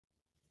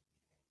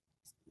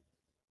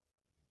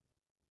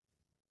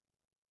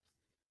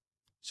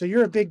So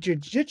you're a big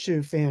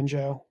Jujitsu fan,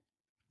 Joe.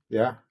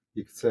 Yeah,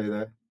 you could say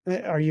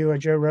that. Are you a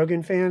Joe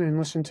Rogan fan and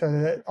listen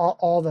to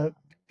all the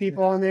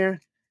people on there?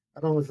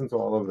 I don't listen to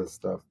all of his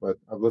stuff, but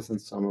I've listened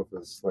to some of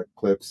his like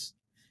clips.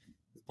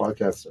 His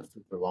podcasts are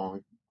super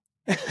long.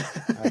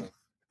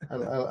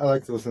 I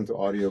like to listen to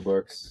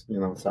audiobooks,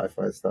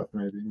 sci-fi stuff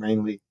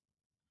mainly.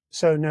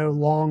 So no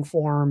long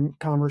form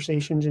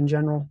conversations in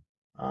general?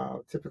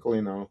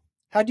 Typically, no.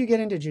 How'd you get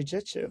into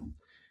Jiu-Jitsu?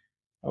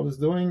 I was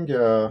doing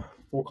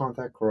full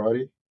contact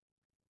karate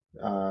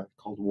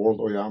called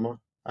World Oyama.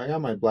 I got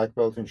my black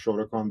belt in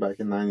Shotokan back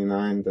in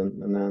 '99,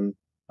 and then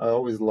I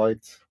always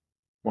liked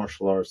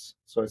martial arts.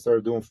 So I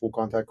started doing full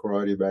contact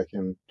karate back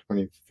in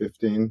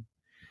 2015.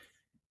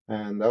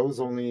 And that was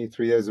only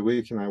 3 days a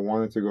week, and I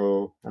wanted to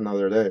go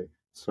another day.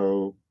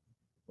 So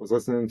I was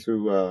listening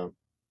to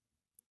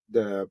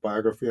the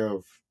biography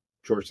of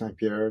George St.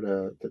 Pierre,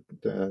 the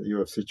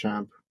UFC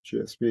champ,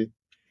 GSP.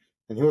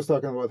 And he was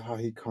talking about how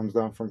he comes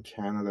down from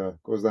Canada,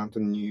 goes down to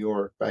New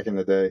York back in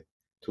the day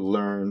to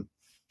learn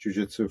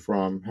Jiu-Jitsu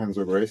from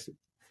Renzo Gracie.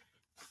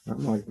 And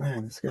I'm like,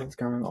 man, this guy's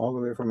coming all the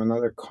way from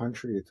another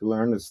country to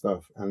learn this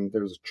stuff. And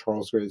there's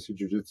Charles Gracie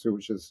Jiu-Jitsu,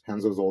 which is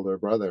Renzo's older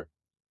brother,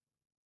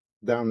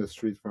 down the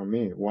street from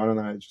me. Why don't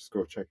I just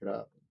go check it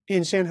out?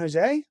 In San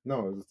Jose?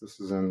 No,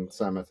 this is in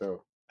San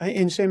Mateo.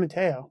 In San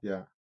Mateo?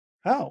 Yeah.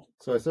 Oh.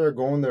 So I started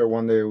going there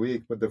 1 day a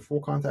week, but the full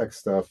contact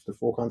stuff, the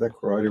full contact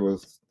karate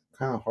was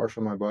kind of harsh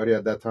on my body.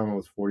 At that time, I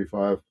was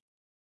 45,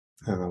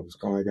 and I was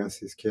going against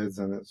these kids,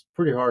 and it's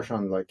pretty harsh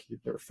on like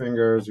your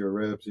fingers, your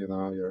ribs,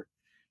 your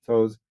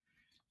toes.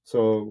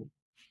 So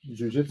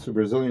Jiu-Jitsu,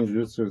 Brazilian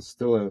Jiu-Jitsu is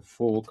still a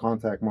full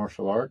contact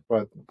martial art,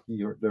 but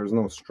there's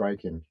no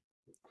striking.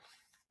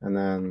 And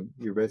then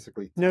you're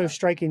basically no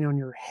striking on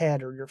your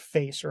head or your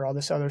face or all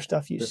this other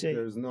stuff you see.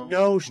 There's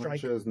no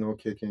striking, punches, no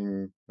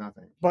kicking,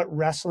 nothing. But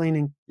wrestling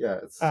and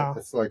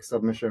it's like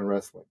submission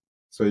wrestling.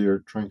 So you're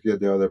trying to get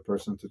the other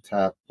person to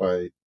tap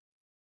by,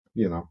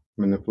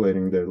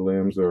 manipulating their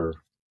limbs or,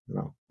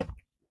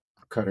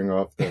 cutting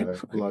off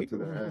the blood to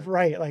their head.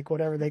 Right, like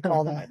whatever they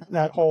call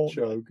that whole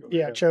choke.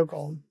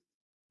 Chokehold.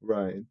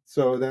 Right.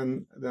 So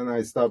then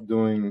I stopped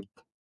doing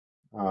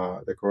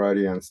the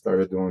karate and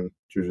started doing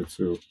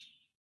Jiu-Jitsu.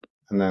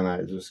 And then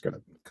I just got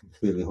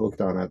completely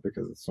hooked on it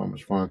because it's so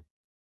much fun.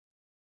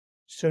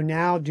 So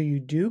now do you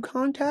do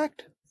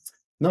contact?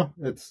 No,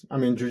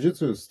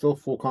 Jiu-Jitsu is still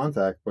full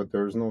contact, but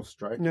there's no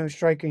striking. No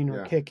striking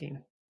or kicking.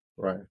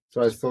 Right.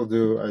 So I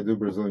do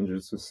Brazilian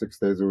Jiu-Jitsu 6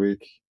 days a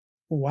week.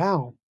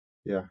 Wow.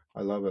 Yeah,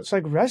 I love it. It's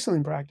like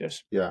wrestling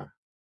practice. Yeah.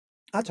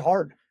 That's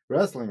hard.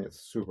 Wrestling is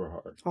super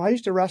hard. I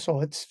used to wrestle.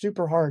 It's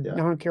super hard. Yeah. I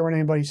don't care what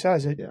anybody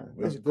says. It's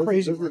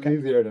crazy. This is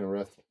easier than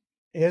wrestling.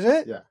 Is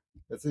it? Yeah.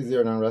 It's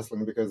easier than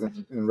wrestling because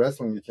in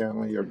wrestling you can't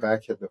let your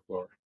back hit the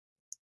floor.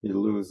 You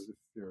lose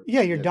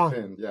if you're done.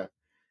 Pinned. Yeah.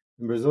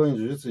 In Brazilian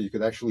Jiu-Jitsu, you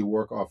could actually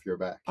work off your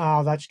back.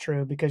 Oh, that's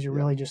true because you're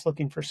really just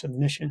looking for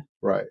submission.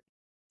 Right.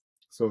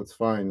 So it's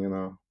fine,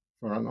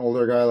 For an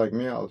older guy like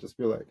me, I'll just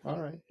be like,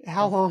 all right.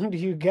 How long do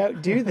you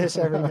do this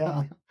every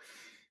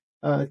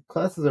day?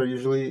 Classes are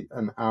usually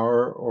an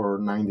hour or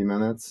 90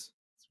 minutes.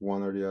 It's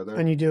one or the other.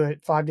 And you do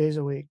it 5 days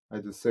a week?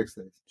 I do 6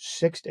 days.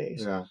 6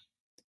 days? Yeah.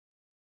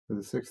 I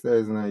do 6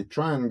 days, and I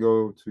try and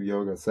go to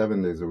yoga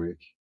 7 days a week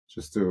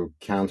just to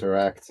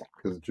counteract,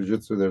 because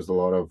Jiu-Jitsu, there's a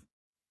lot of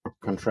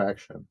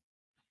contraction,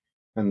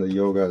 and the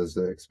yoga is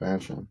the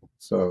expansion.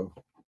 So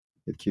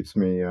it keeps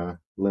me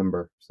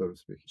limber, so to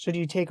speak. So do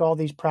you take all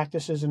these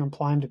practices and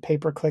apply them to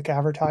pay-per-click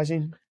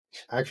advertising?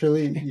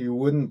 Actually, you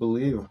wouldn't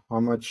believe how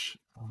much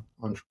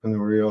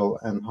entrepreneurial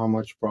and how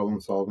much problem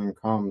solving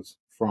comes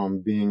from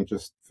being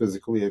just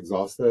physically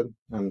exhausted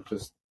and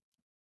just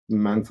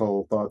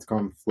mental thoughts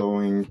come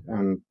flowing,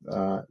 and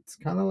it's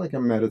kind of like a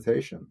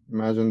meditation.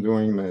 Imagine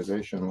doing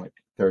meditation like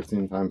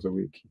 13 times a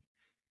week.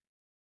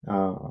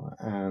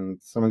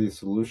 And some of these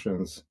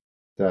solutions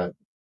that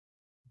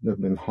have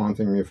been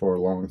haunting me for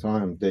a long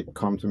time, they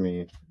come to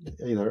me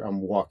either I'm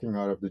walking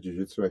out of the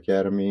Jiu-Jitsu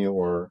Academy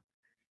or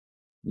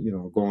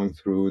going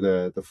through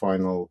the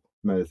final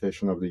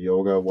meditation of the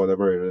yoga,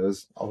 whatever it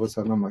is. All of a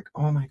sudden I'm like,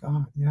 oh my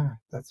God, yeah,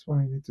 that's what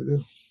I need to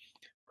do.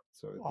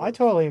 So I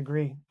totally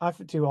agree. I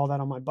do all that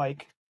on my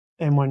bike.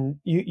 And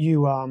when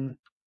you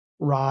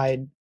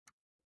ride,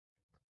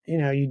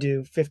 you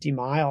do 50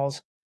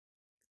 miles.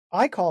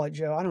 I call it,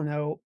 Joe, I don't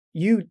know,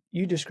 you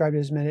described it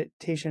as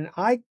meditation.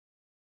 I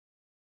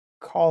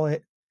call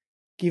it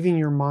giving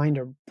your mind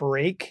a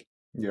break.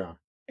 Yeah.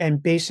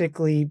 And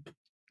basically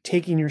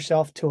taking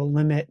yourself to a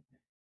limit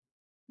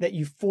that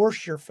you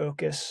force your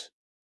focus.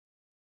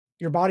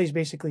 Your body's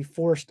basically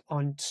forced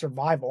on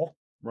survival.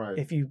 Right.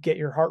 If you get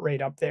your heart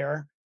rate up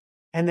there.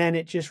 And then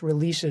it just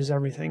releases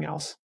everything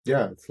else.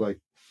 Yeah, it's like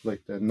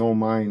the no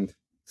mind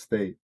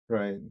state,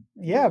 right?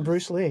 Yeah,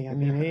 Bruce Lee.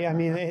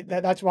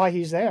 That's why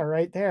he's there,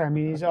 right there.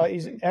 He's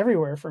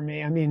everywhere for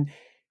me.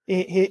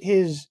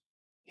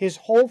 His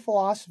whole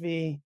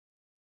philosophy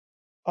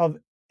of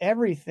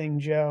everything,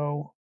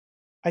 Joe.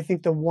 I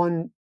think the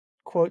one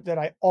quote that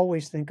I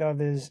always think of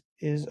is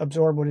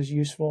absorb what is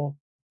useful,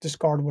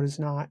 discard what is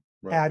not.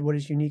 Right. add what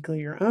is uniquely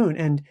your own.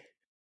 And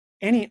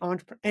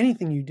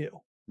anything you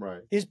do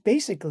Right. is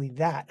basically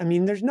that. I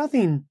mean, there's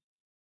nothing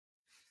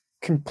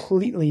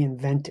completely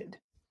invented.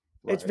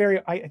 It's Right.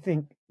 very, I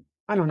think,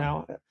 I don't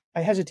know,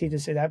 I hesitate to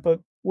say that,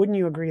 but wouldn't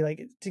you agree?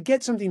 Like, to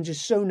get something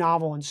just so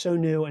novel and so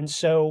new and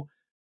so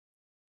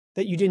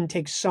that you didn't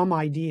take some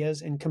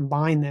ideas and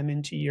combine them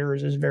into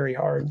yours is very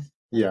hard.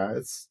 Yeah,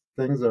 it's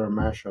things that are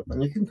mashup,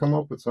 and you can come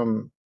up with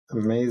some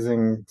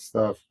amazing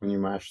stuff when you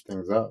mash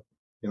things up,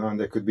 and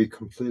they could be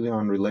completely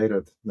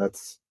unrelated.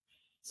 That's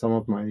some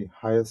of my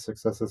highest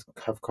successes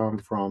have come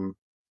from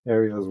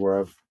areas where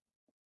I've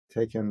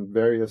taken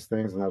various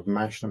things and I've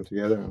mashed them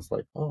together, and it's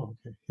like, oh,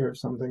 okay,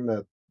 here's something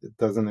that it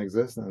doesn't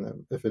exist,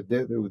 and if it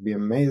did, it would be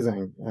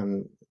amazing.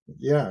 And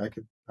yeah,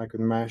 I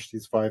could mash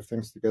these 5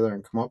 things together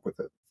and come up with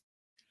it.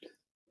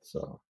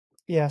 So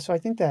Yeah, so I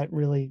think that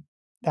really,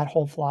 that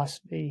whole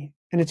philosophy,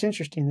 and it's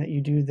interesting that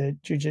you do the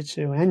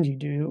jujitsu and you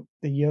do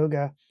the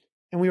yoga.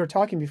 And we were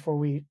talking before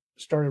we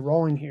started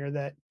rolling here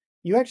that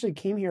you actually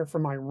came here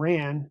from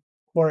Iran,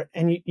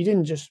 and you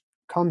didn't just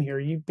come here,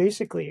 you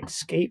basically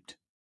escaped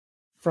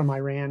from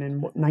Iran in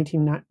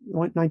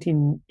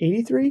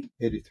 1983?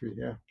 83,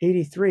 yeah.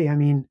 83. I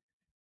mean,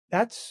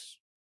 that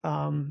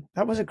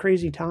was a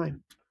crazy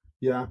time.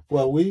 Yeah,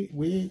 well, we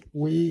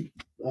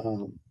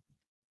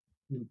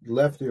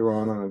left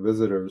Iran on a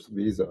visitor's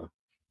visa,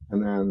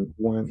 and then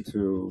went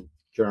to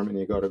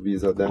Germany, got a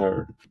visa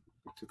there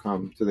to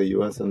come to the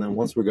U.S. And then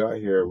once we got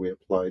here, we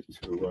applied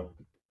to.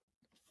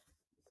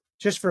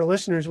 Just for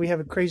listeners, we have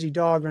a crazy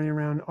dog running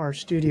around our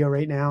studio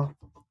right now.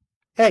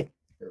 Hey,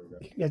 Here we go.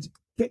 let's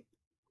get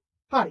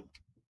potty.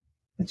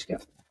 Let's go.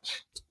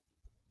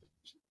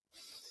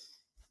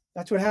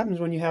 That's what happens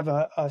when you have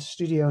a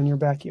studio in your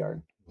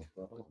backyard.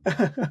 No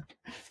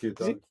Cute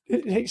dog.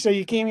 So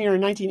you came here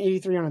in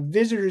 1983 on a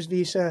visitor's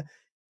visa.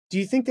 Do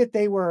you think that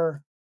they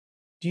were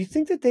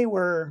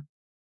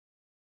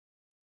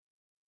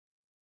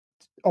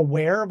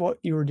aware of what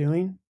you were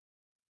doing?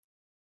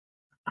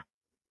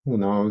 Who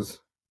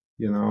knows?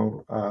 We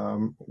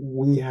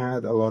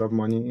had a lot of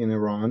money in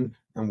Iran,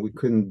 and we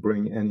couldn't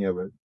bring any of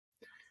it.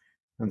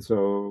 And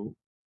so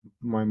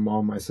my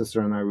mom, my sister,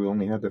 and I, we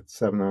only had the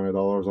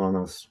 $700 on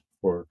us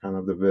for kind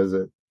of the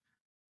visit.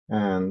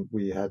 And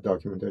we had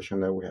documentation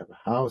that we have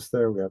a house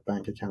there, we have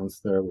bank accounts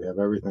there, we have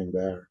everything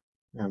there.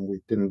 And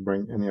we didn't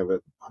bring any of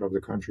it out of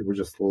the country. We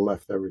just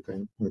left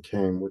everything and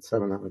came with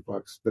 $700,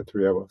 the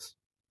 3 of us.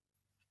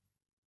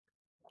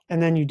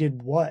 And then you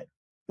did what?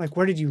 Like,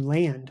 where did you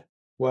land?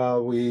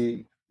 Well,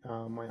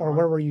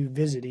 where were you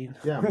visiting?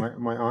 Yeah,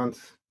 my aunt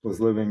was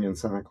living in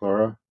Santa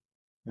Clara,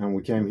 and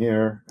we came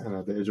here, and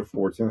at the age of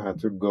 14, I had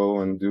to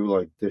go and do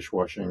like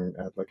dishwashing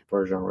at like a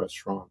Persian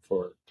restaurant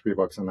for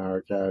 $3 an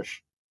hour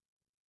cash,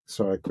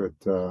 so I could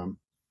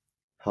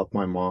help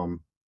my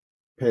mom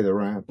pay the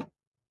rent,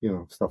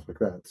 stuff like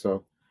that.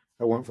 So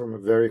I went from a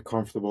very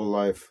comfortable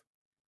life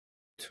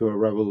to a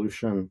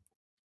revolution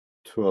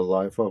to a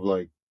life of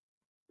like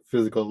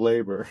physical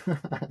labor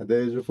at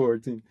the age of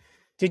 14.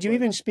 Did you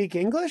even speak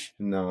English?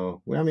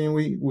 No. I mean,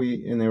 we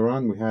in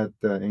Iran, we had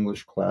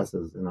English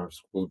classes in our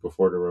schools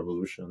before the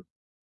revolution,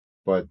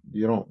 but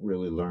you don't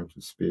really learn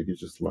to speak. You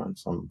just learn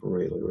some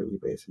really, really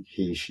basic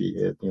he, she,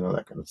 it,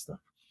 that kind of stuff.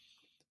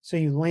 So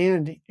you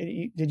land,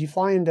 did you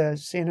fly into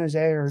San Jose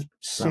or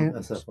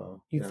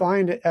SFO? You fly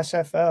into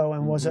SFO,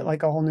 and was it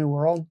like a whole new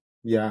world?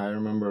 Yeah, I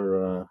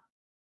remember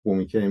when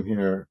we came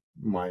here,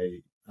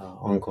 my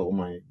uncle,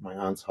 my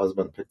aunt's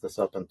husband, picked us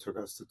up and took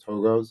us to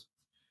Togo's.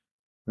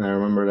 And I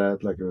remember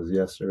that like it was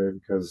yesterday,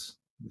 because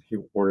he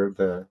ordered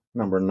the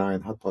number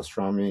 9 hot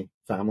pastrami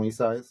family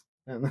size.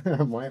 And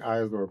my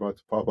eyes were about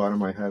to pop out of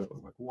my head. I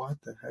was like, what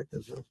the heck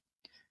is this?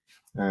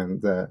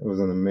 And it was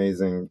an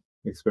amazing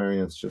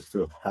experience just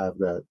to have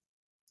that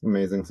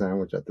amazing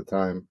sandwich at the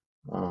time.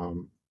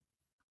 And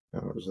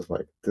it was just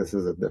like, this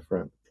is a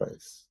different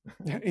place.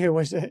 It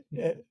was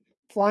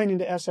flying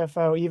into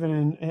SFO,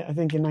 even I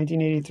think in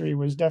 1983,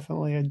 was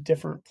definitely a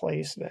different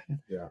place than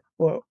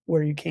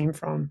where you came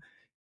from.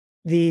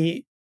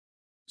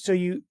 So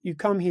you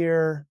come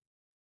here,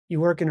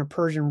 you work in a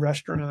Persian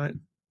restaurant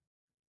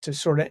to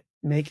sort of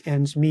make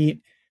ends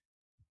meet.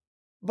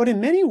 But in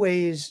many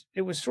ways,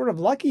 it was sort of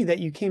lucky that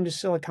you came to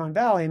Silicon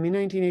Valley. I mean,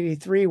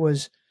 1983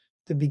 was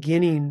the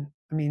beginning.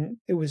 I mean,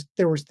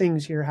 there was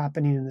things here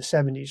happening in the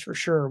 70s for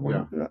sure,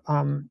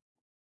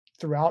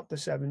 throughout the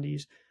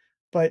 70s.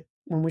 But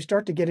when we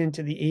start to get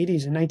into the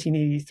 80s in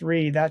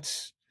 1983,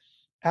 that's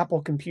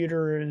Apple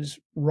Computer is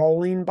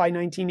rolling by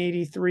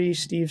 1983.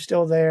 Steve's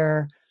still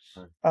there.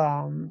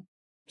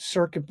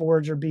 Circuit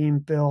boards are being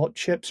built.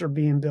 Chips are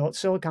being built.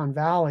 Silicon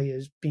Valley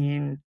is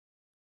being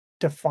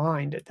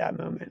defined at that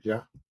moment.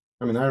 Yeah.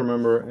 I mean, I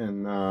remember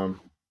I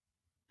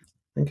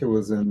think it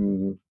was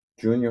in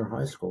junior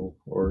high school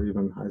or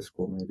even high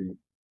school maybe,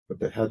 but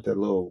they had that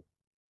little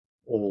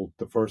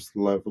the first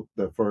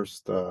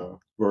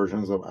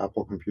versions of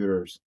Apple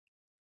computers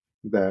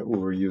that we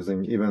were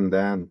using even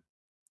then.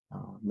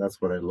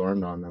 That's what I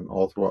learned on, and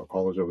all throughout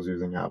college I was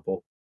using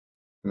Apple.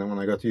 And then when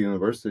I got to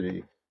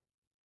university,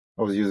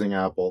 I was using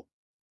Apple.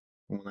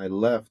 When I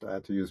left, I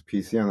had to use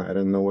PC, and I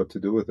didn't know what to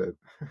do with it.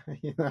 I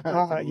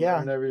had to Yeah.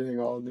 learn everything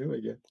all new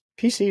again.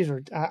 PCs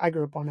were, I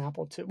grew up on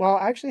Apple too. Well,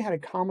 I actually had a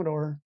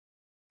Commodore.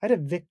 I had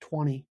a VIC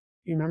 20.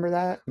 You remember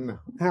that? No.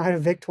 I had a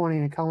VIC 20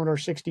 and a Commodore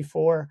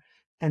 64.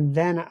 And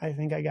then I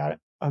think I got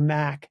a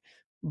Mac.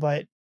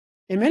 But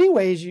in many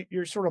ways,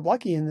 you're sort of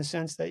lucky in the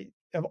sense that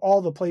of all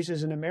the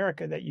places in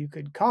America that you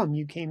could come,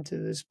 you came to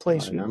this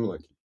place I am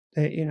lucky.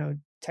 that,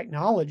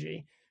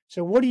 technology.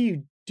 So what do?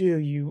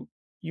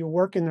 You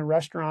work in the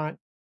restaurant.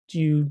 Do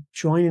you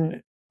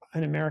join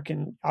an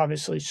American,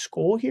 obviously,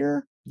 school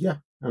here? Yeah.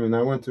 I mean,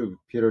 I went to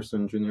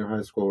Peterson Junior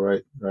High School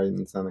right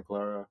in Santa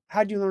Clara.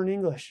 How'd you learn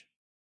English?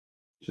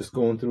 Just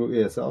going through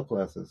ESL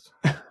classes.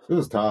 It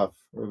was tough.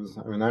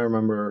 I mean, I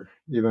remember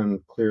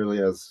even clearly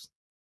even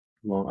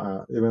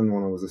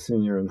when I was a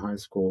senior in high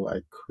school,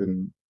 I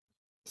couldn't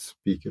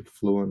speak it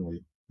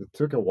fluently. It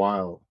took a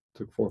while. It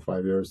took 4 or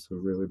 5 years to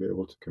really be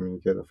able to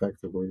communicate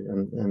effectively.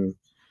 And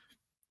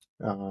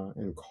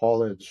in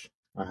college,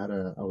 I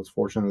was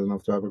fortunate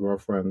enough to have a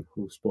girlfriend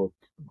who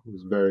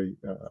was very,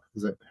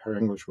 her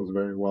English was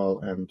very well,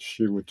 and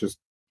she would just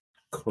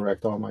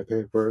correct all my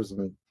papers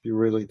and be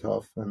really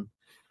tough.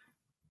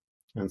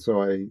 And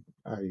so I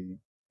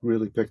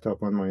really picked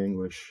up on my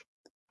English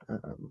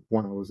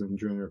when I was in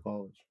junior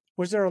college.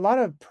 Was there a lot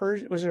of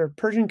was there a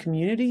Persian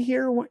community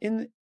here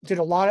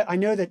I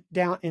know that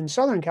down in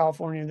Southern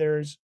California,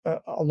 there's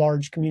a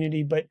large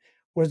community, but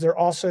was there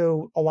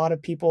also a lot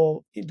of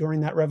people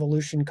during that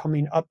revolution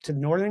coming up to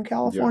Northern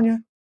California?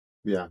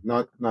 Yeah,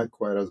 not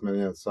quite as many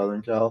as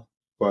Southern Cal,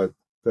 but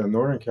the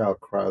Northern Cal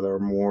crowd are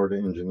more the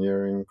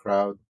engineering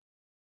crowd.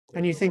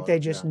 And you think they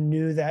just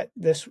knew that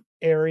this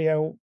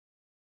area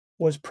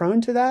was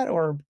prone to that,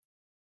 or?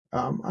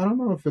 I don't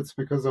know if it's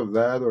because of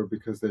that or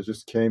because they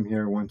just came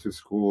here, went to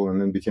school,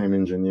 and then became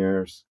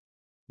engineers,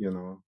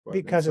 But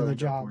because of the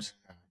jobs.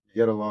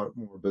 You get a lot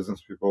more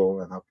business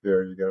people, and up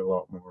here you get a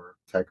lot more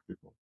tech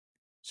people.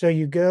 So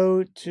you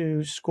go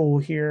to school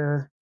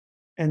here,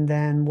 and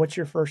then what's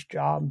your first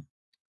job?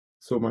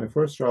 So my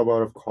first job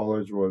out of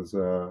college was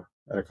at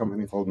a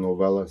company called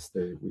Novellus.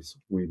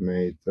 We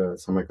made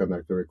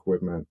semiconductor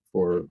equipment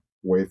for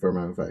wafer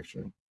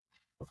manufacturing.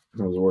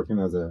 I was working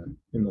as an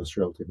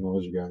industrial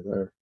technology guy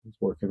there. I was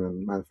working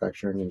in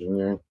manufacturing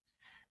engineering.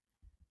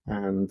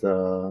 And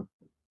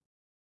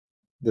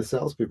the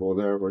salespeople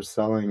there were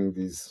selling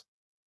these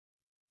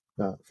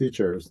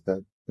features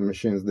that the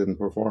machines didn't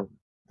perform.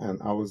 And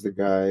I was the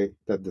guy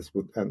that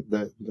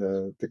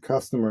the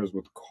customers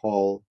would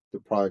call the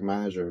product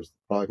managers.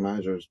 The product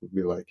managers would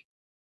be like,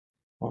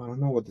 "Oh, I don't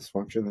know what this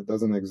function, it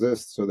doesn't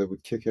exist." So they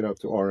would kick it up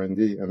to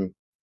R&D, and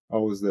I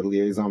was the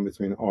liaison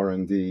between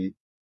R&D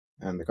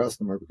and the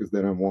customer because they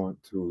didn't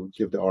want to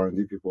give the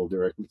R&D people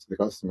directly to the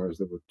customers.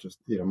 They would just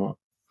eat them up.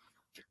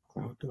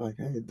 I would be like,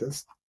 "Hey,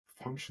 this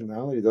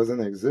functionality doesn't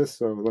exist,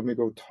 so let me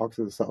go talk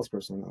to the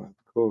salesperson." I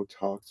would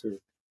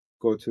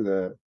go to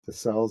the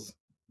sales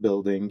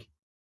building,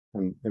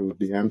 and it would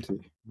be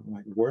empty. I'm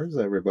like, "Where's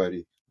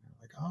everybody?" I'm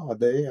like, "Oh,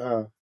 they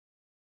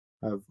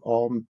have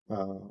all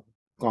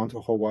gone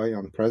to Hawaii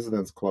on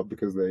President's Club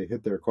because they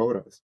hit their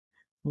quotas."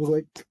 I was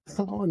like,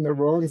 "I'm on the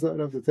wrong side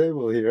of the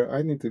table here.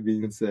 I need to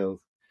be in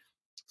sales."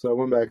 So I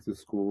went back to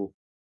school,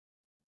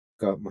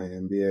 got my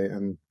MBA,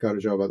 and got a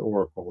job at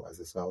Oracle as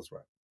a sales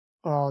rep.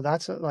 Oh,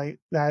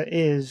 that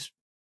is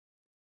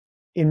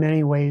in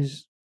many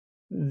ways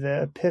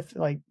the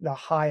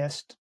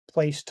highest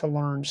place to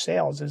learn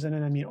sales, isn't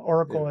it? I mean,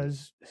 Oracle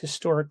is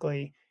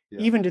historically,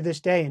 even to this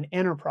day, in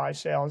enterprise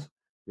sales,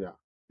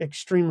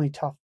 extremely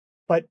tough.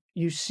 But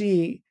you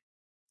see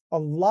a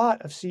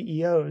lot of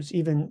CEOs,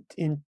 even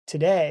in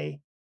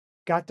today,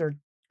 cut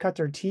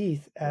their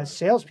teeth as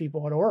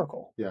salespeople at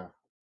Oracle. Yeah.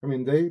 I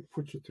mean, they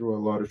put you through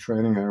a lot of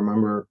training. I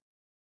remember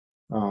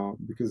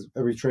because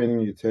every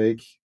training you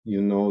take,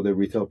 the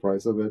retail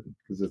price of it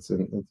because they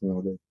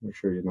make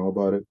sure you know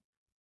about it.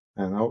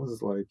 And I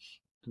was like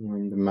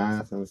doing the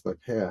math, and it's like,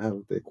 hey, I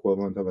have the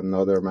equivalent of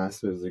another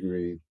master's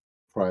degree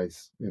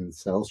price in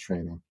sales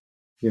training,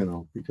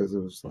 because it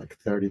was like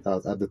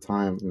 30,000 at the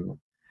time. In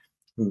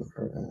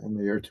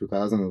the year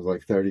 2000, it was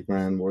like 30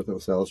 grand worth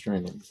of sales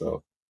training.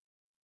 So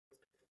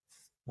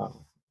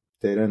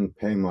they didn't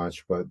pay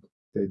much, but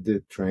they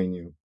did train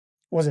you.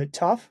 Was it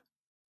tough?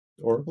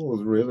 Oracle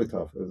was really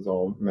tough. It was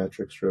all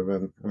metrics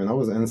driven. I mean, I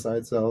was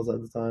inside sales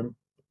at the time,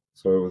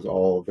 so it was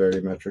all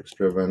very metrics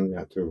driven. You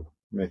had to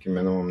make a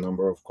minimum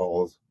number of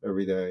calls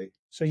every day.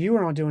 So you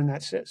were on doing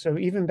that. So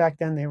even back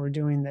then they were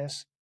doing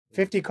this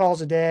 50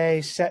 calls a day,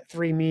 set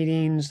 3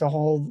 meetings, the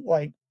whole,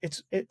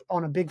 it's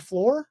on a big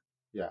floor.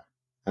 Yeah.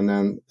 And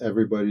then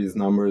everybody's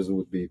numbers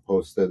would be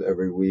posted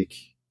every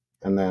week.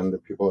 And then the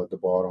people at the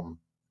bottom,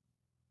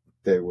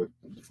 they would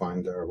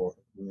find their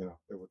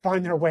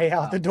way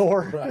out the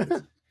door. Right.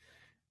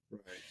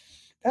 Right.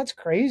 That's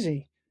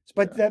crazy.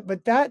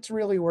 But that's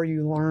really where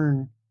you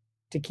learn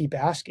to keep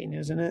asking,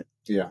 isn't it?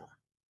 Yeah.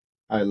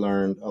 I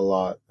learned a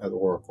lot at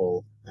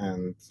Oracle,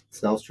 and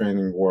sales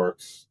training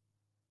works.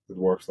 It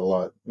works a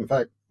lot. In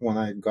fact, when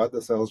I got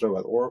the sales job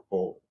at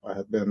Oracle, I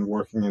had been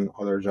working in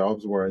other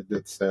jobs where I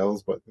did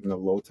sales, but in the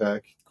low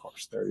tech car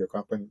stereo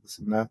company, this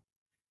and that.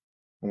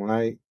 And when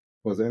I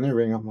was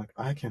interviewing, I'm like,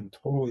 I can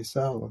totally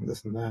sell and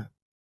this and that.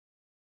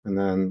 And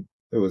then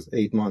it was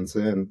 8 months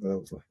in, and I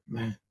was like,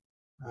 man,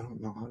 I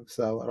don't know how to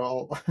sell at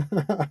all.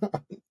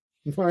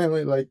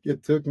 Finally, like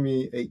it took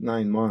me 8,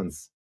 9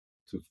 months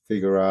to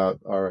figure out,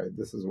 all right,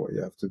 this is what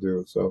you have to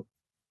do. So,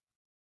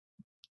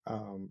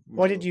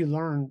 what did you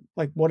learn?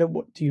 Like, what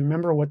do you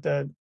remember? What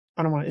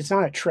I don't want. It's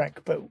not a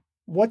trick, but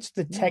what's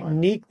the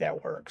technique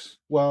that works?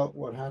 Well,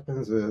 what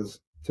happens is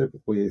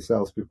typically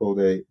salespeople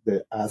they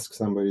ask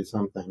somebody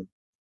something,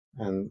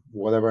 and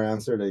whatever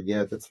answer they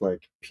get, it's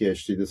like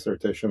PhD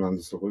dissertation on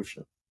the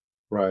solution,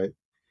 right?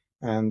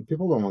 And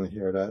people don't want to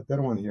hear that. They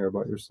don't want to hear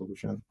about your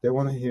solution. They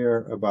want to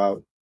hear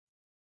about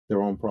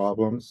their own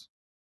problems.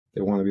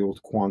 They want to be able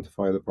to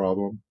quantify the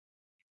problem,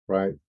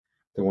 right?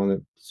 They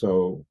want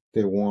to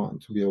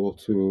be able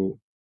to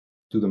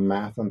do the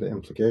math on the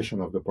implication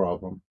of the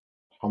problem.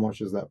 How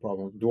much is that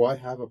problem? Do I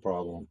have a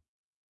problem?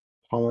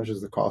 How much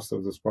is the cost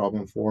of this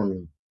problem for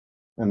me?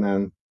 And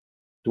then,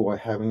 do I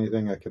have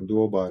anything I can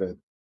do about it?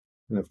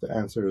 And if the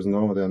answer is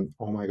no, then,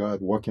 oh my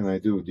God, what can I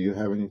do? Do you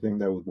have anything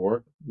that would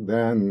work?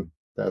 Then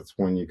that's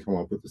when you come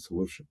up with a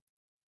solution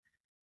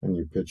and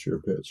you pitch your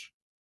pitch.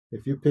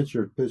 If you pitch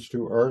your pitch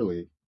too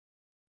early,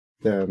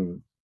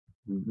 then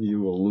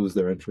you will lose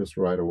their interest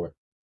right away.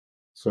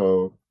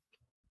 So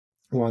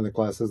one of the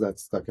classes that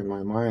stuck in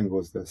my mind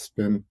was the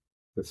spin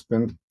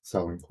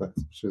selling class,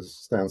 which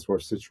stands for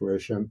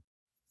situation,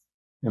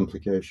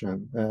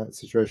 implication,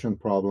 situation,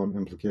 problem,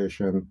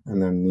 implication,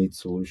 and then need,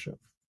 solution.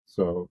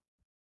 So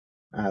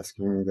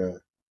asking the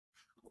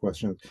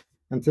questions.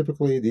 And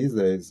typically these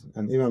days,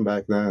 and even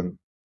back then,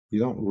 you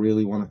don't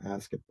really want to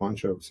ask a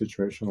bunch of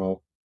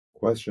situational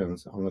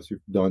questions unless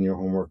you've done your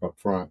homework up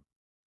front.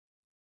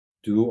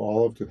 Do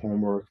all of the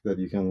homework that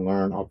you can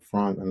learn up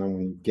front, and then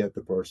when you get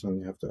the person,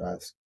 you have to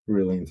ask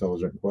really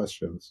intelligent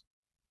questions,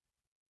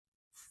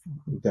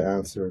 the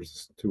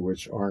answers to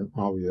which aren't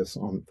obvious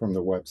from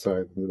the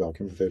website and the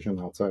documentation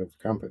outside of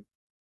the company.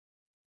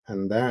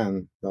 And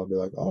then they'll be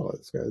like, oh,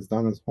 this guy's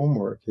done his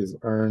homework. He's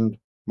earned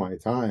my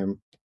time.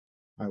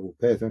 I will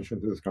pay attention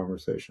to this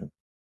conversation.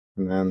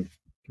 And then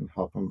can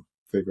help them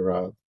figure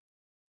out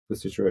the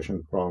situation,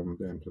 the problem,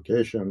 the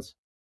implications.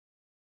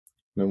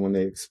 And then when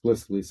they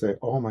explicitly say,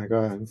 oh my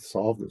God, I can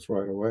solve this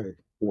right away,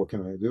 what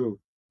can I do?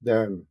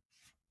 Then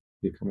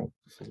you come up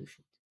with a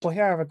solution. Well,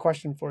 here I have a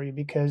question for you,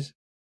 because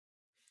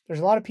there's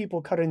a lot of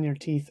people cutting their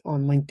teeth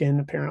on LinkedIn,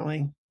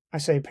 apparently. I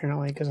say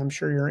apparently because I'm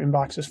sure your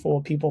inbox is full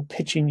of people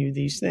pitching you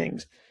these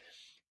things.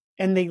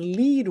 And they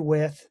lead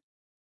with,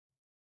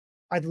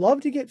 I'd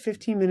love to get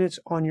 15 minutes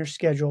on your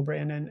schedule,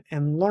 Brandon,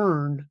 and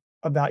learn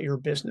about your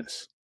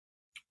business.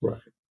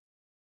 Right.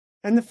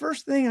 And the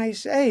first thing I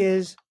say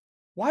is,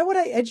 why would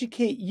I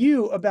educate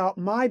you about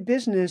my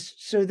business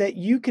so that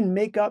you can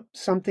make up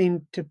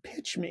something to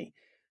pitch me?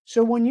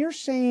 So when you're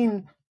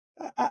saying,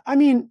 I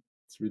mean,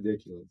 it's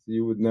ridiculous.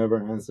 You would never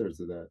answer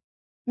to that.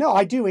 No,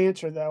 I do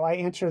answer, though. I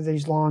answer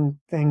these long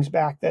things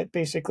back that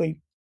basically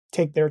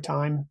take their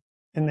time,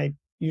 and they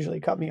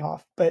usually cut me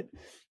off. But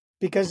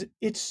because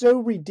it's so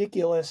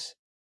ridiculous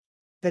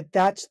that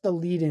that's the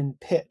lead-in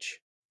pitch.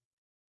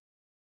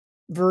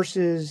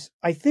 Versus,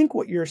 I think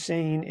what you're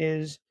saying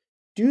is,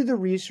 do the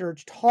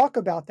research, talk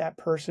about that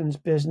person's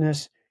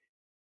business,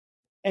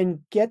 and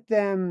get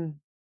them,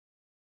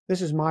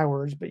 this is my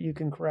words, but you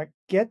can correct,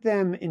 get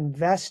them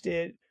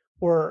invested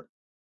or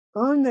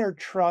earn their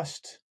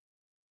trust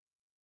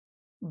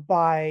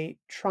by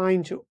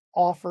trying to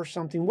offer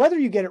something. Whether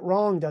you get it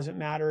wrong doesn't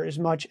matter as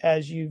much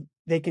as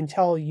they can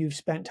tell you've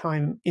spent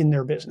time in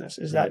their business.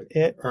 Is that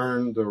it?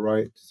 Earn the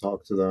right to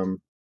talk to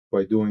them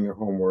by doing your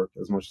homework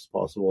as much as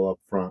possible up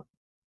front.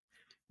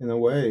 In a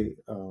way,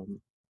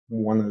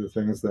 one of the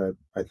things that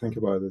I think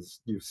about is,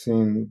 you've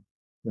seen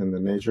in the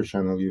Nature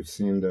Channel, you've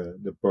seen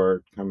the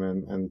bird come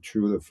in and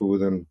chew the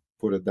food and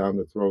put it down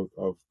the throat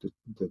of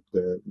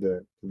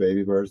the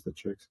baby birds, the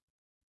chicks.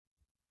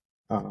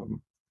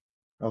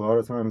 A lot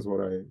of times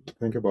what I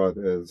think about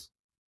is,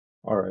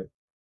 all right,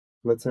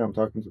 let's say I'm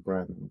talking to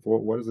Brandon.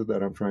 What is it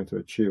that I'm trying to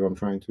achieve? I'm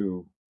trying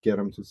to get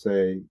him to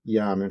say,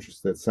 yeah, I'm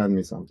interested, send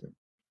me something.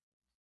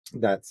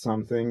 That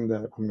something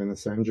that I'm going to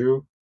send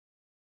you,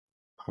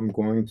 I'm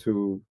going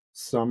to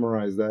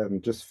summarize that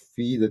and just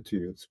feed it to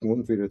you,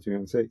 spoon feed it to you,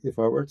 and say, if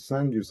I were to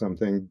send you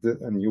something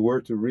and you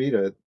were to read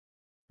it,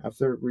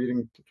 after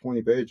reading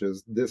 20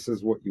 pages, this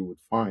is what you would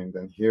find.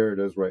 And here it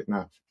is right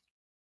now.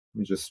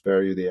 And just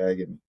spare you the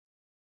agony.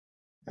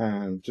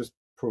 And just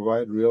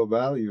provide real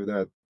value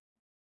that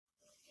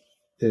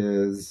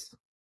is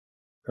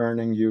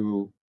earning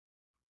you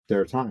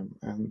their time.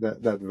 And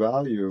that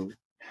value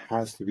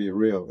has to be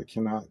real. It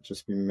cannot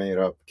just be made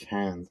up,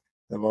 canned.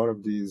 A lot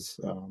of these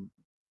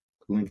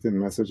LinkedIn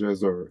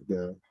messages or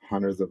the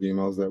hundreds of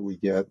emails that we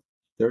get,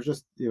 they're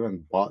just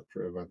even bot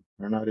driven.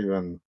 They're not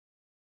even,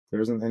 there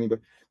isn't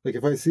anybody. Like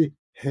if I see,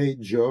 hey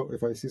Joe,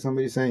 if I see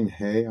somebody saying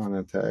hey on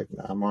a tag,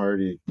 I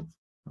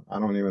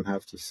don't even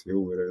have to see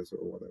who it is or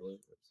whatever it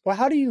is. Well,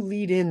 how do you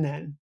lead in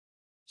then?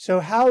 So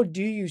how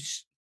do you,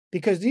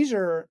 because these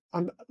are,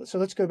 so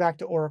let's go back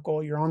to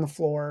Oracle. You're on the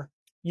floor.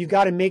 You've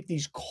got to make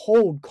these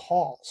cold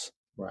calls.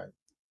 Right.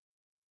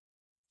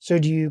 So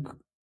do you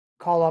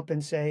call up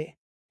and say,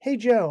 hey,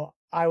 Joe,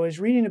 I was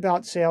reading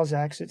about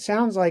SalesX. It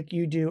sounds like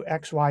you do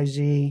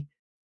XYZ.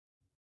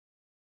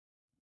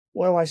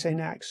 What do I say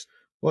next?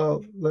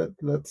 Well,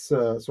 let's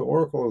so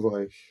Oracle is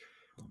like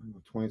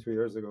 23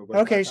 years ago, but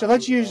okay, so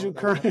let's use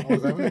current. I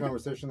was having a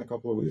conversation a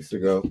couple of weeks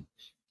ago,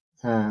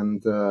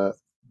 and the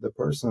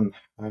person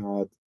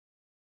had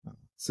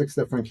 6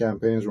 different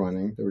campaigns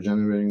running. They were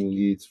generating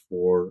leads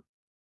for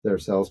their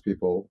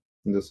salespeople,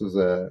 and this was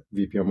a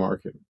VP of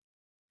marketing.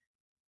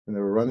 And they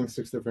were running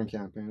 6 different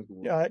campaigns.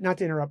 Not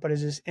to interrupt, but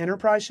is this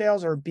enterprise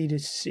sales or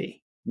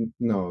B2C?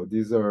 No,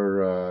 these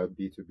are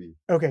B2B.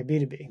 Okay,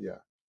 B2B. Yeah,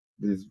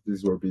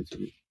 these were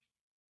B2B.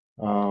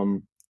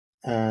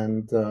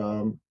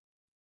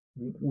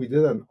 We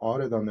did an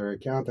audit on their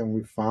account, and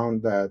we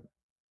found that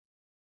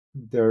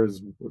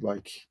there's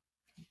like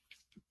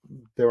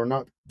they were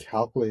not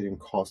calculating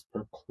cost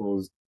per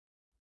closed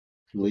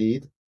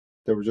lead.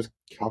 They were just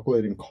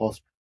calculating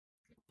cost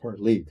per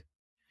lead.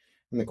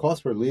 And the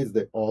cost per leads,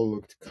 they all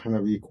looked kind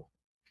of equal.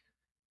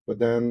 But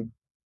then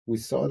we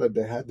saw that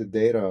they had the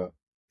data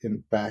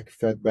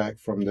fed back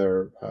from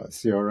their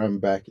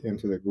CRM back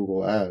into the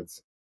Google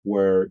Ads,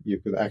 where you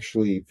could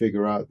actually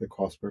figure out the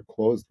cost per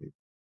closed lead.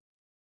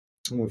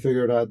 And we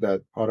figured out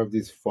that out of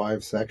these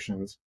 5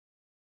 sections,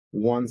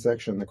 one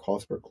section, the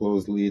cost per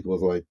closed lead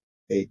was like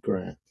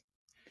 $8,000.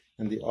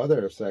 And the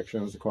other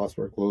sections, the cost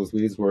per closed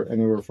leads were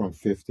anywhere from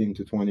 15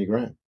 to 20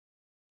 grand.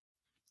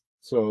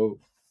 So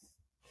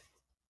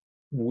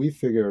we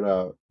figured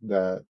out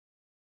that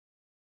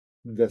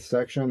the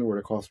section where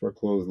the cost per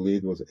closed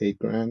lead was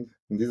 $8,000,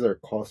 and these are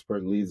cost per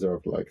leads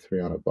of like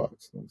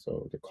 $300. And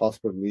so the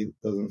cost per lead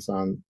doesn't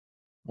sound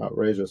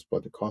outrageous,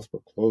 but the cost per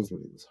closed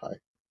lead is high.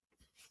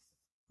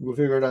 We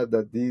figured out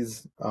that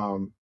this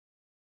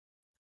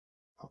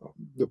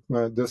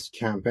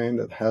campaign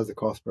that has a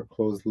cost per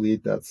closed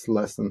lead that's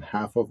less than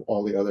half of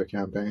all the other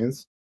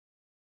campaigns,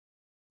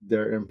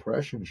 their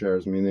impression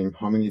shares, meaning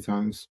how many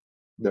times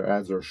their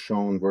ads are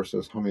shown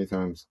versus how many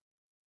times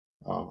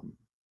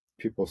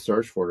people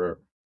search for their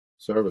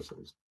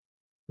services,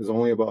 is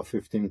only about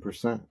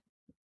 15%.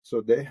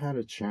 So they had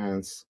a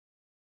chance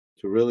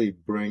to really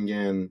bring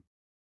in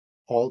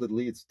all the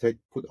leads,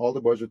 put all the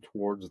budget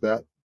towards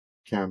that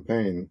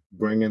campaign,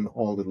 bring in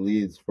all the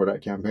leads for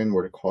that campaign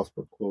where the cost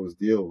per closed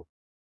deal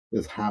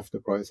is half the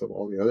price of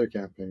all the other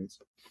campaigns.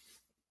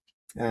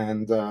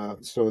 And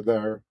so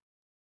their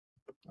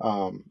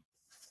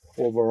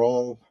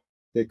overall,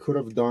 they could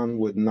have done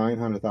with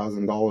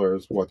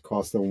 $900,000 what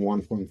cost them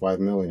 $1.5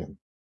 million.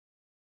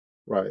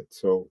 Right.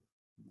 So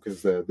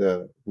because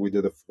we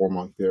did a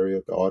 4-month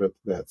period, the audit,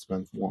 they had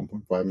spent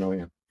 $1.5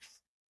 million.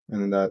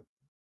 And in that,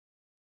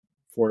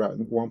 for that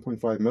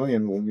 $1.5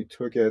 million, when we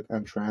took it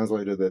and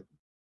translated it,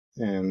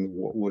 and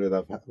what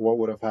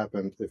would have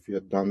happened if you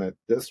had done it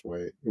this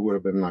way, it would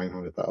have been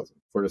 $900,000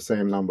 for the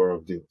same number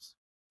of deals.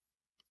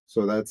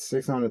 So that's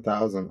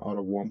 $600,000 out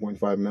of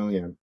 $1.5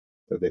 million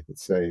that they could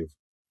save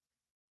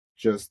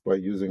just by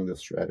using this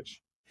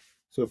strategy.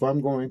 So if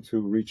I'm going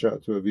to reach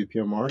out to a VP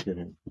of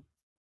marketing,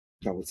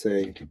 I would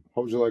say,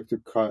 how would you like to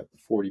cut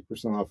 40%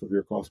 off of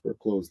your cost per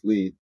closed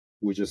lead?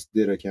 We just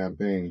did a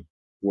campaign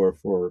where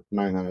for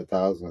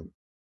 $900,000,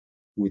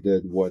 we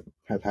did what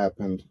had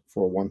happened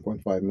for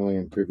 $1.5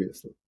 million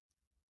previously.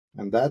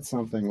 And that's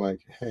something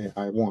like, hey,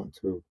 I want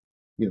to,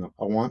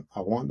 I want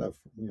that,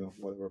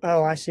 whatever.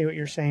 Oh, I see what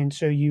you're saying.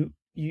 So you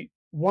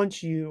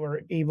once you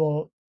are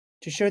able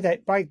to show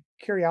that, by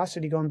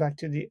curiosity, going back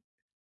to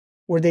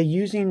were they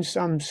using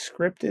some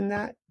script in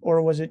that,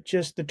 or was it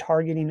just the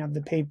targeting of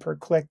the pay per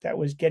click that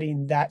was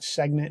getting that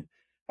segment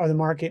of the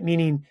market?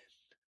 Meaning,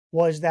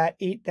 was that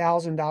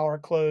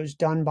 $8,000 close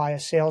done by a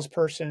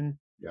salesperson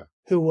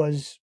who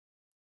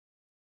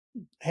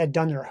had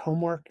done their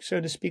homework,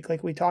 so to speak,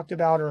 like we talked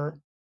about, or?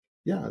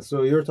 Yeah.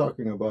 So you're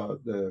talking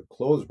about the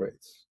close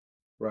rates,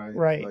 right?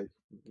 Right. Like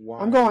why?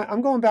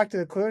 I'm going back to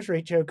the close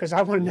rate, Joe, because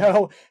I want to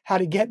know how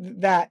to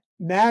get that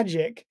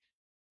magic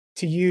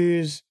to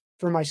use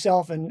for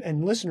myself,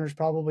 and listeners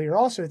probably are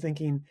also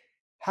thinking,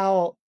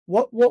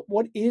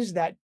 what is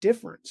that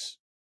difference?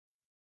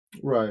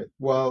 Right.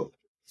 Well,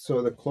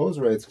 so the close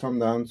rates come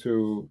down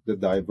to the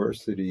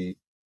diversity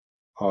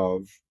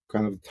of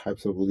kind of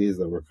types of leads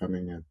that were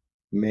coming in.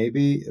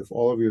 Maybe if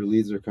all of your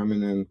leads are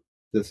coming in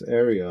this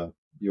area,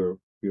 your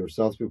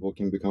salespeople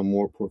can become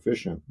more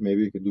proficient.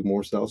 Maybe you could do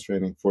more sales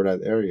training for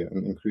that area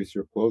and increase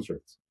your close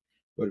rates.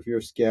 But if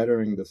you're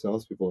scattering the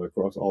salespeople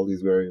across all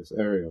these various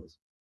areas,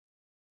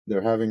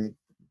 they're having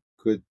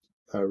good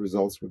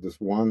results with this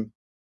one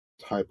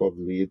type of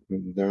lead.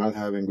 They're not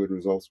having good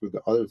results with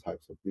the other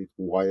types of lead.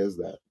 Why is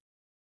that?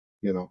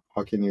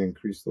 How can you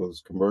increase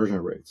those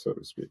conversion rates, so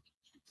to speak?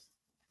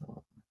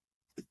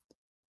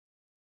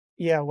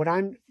 Yeah, what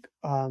I'm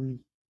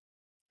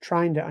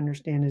trying to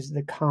understand is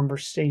the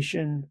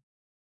conversation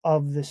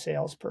of the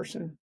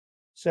salesperson.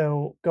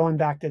 So going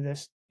back to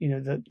this,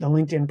 the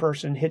LinkedIn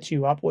person hits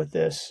you up with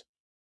this.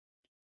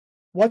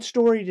 What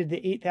story did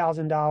the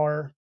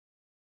 $8,000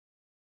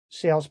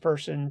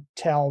 salesperson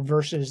tell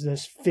versus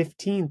this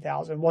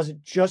 15,000? Was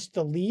it just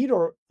the lead,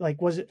 or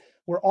like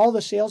were all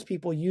the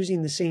salespeople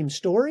using the same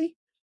story,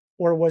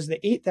 or was the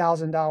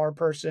 $8,000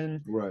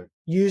 person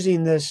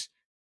using this?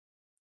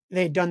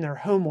 They'd done their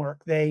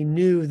homework. They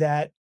knew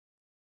that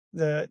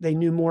they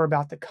knew more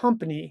about the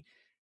company,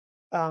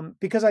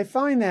 because I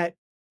find that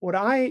what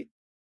I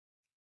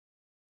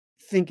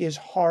think is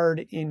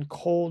hard in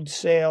cold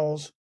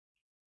sales,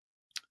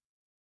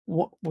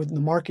 with the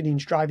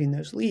marketing's driving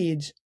those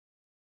leads,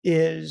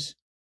 is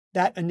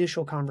that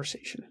initial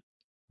conversation.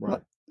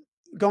 Right.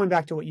 Going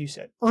back to what you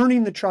said,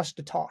 earning the trust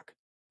to talk.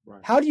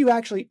 Right. How do you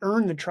actually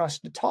earn the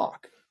trust to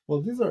talk?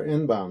 Well, these are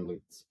inbound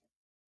leads.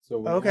 So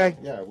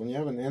when you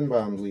have an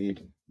inbound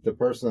lead, the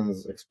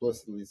person's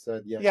explicitly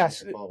said,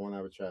 yes, I want to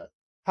have a chat.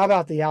 How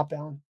about the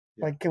outbound?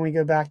 Yeah. Like, can we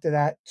go back to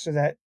that so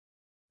that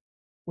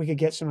we could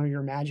get some of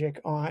your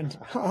magic on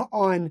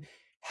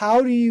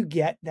how do you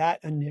get that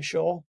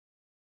initial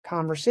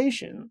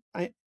conversation?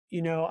 I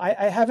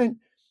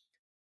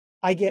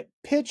get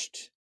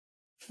pitched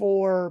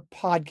for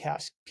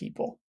podcast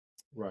people.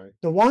 Right.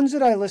 The ones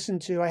that I listen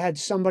to, I had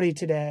somebody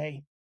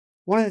today.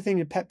 One of the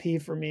things, a pet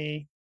peeve for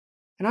me,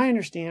 and I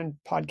understand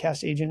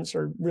podcast agents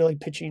are really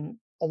pitching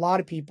a lot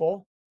of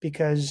people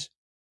because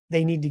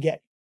they need to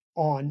get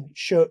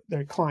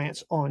their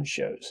clients on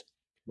shows.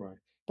 Right.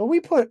 But we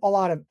put a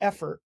lot of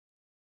effort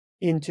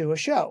into a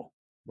show.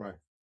 Right.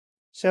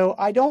 So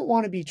I don't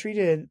want to be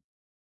treated,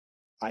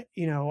 I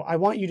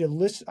want you to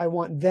listen. I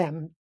want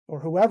them or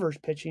whoever's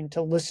pitching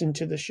to listen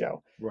to the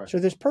show. Right. So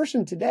this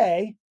person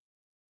today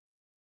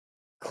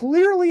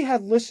clearly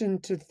had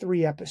listened to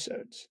 3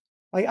 episodes.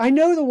 Like, I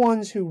know the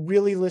ones who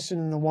really listen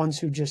and the ones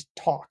who just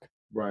talk.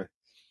 Right.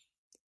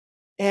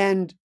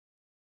 And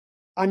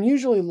I'm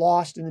usually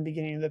lost in the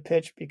beginning of the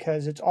pitch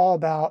because it's all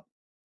about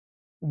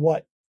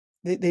what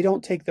they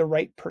don't take the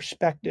right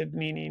perspective,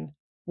 meaning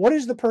what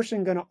is the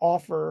person going to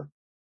offer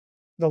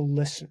the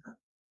listener?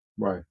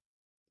 Right.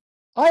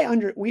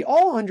 We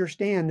all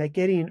understand that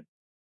getting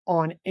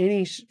on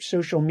any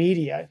social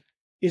media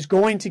is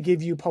going to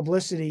give you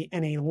publicity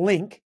and a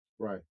link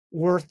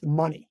worth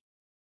money,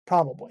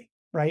 probably,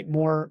 right?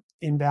 More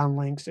inbound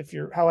links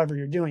however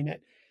you're doing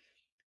it.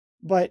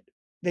 But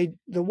the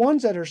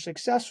ones that are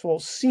successful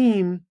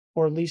seem,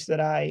 or at least that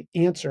I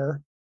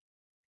answer,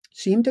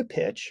 seem to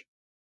pitch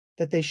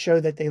that they show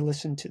that they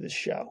listen to the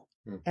show.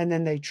 And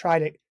then they try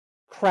to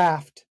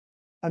craft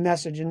a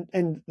message.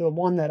 And the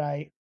one that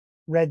I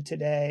read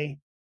today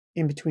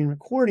in between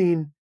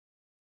recording,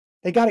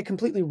 they got it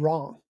completely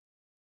wrong.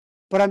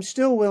 But I'm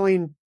still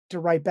willing to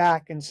write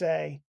back and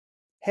say,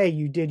 hey,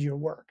 you did your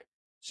work.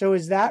 So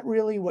is that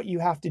really what you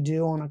have to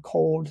do on a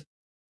cold?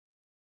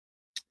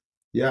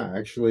 Yeah,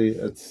 actually,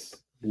 it's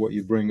what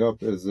you bring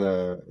up is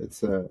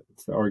it's the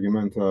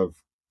argument of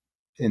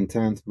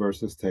intent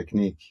versus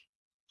technique.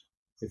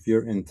 If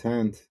your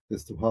intent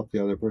is to help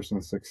the other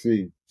person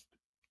succeed,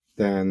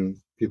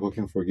 then people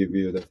can forgive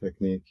you the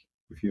technique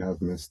if you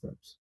have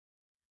missteps.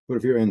 But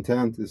if your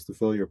intent is to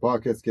fill your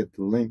pockets, get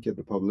the link, get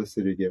the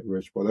publicity, get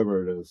rich,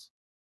 whatever it is,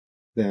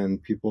 then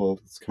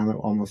people, it's kind of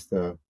almost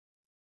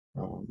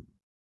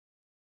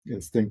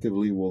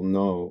instinctively will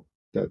know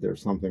that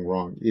there's something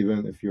wrong.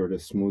 Even if you're the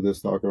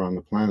smoothest talker on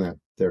the planet,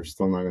 they're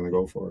still not going to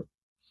go for it.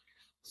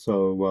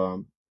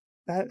 So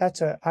I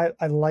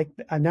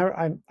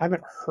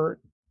haven't heard,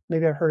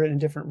 maybe I've heard it in a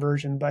different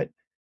version, but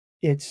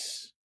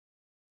it's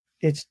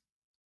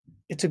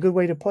a good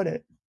way to put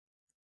it.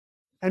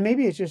 And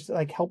maybe it's just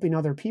like helping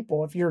other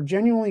people. If you're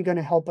genuinely going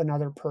to help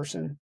another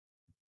person,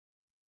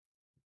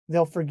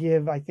 they'll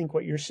forgive. I think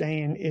what you're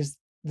saying is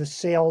the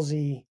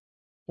salesy,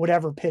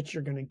 whatever pitch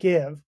you're going to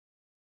give,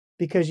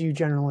 because you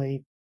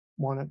generally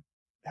want to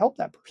help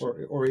that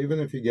person. Or even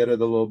if you get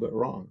it a little bit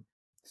wrong.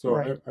 So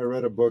I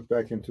read a book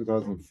back in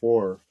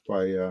 2004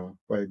 by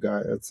a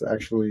guy. It's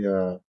actually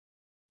it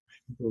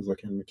was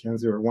like in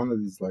McKinsey or one of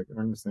these, like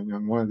Ernst &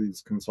 Young, one of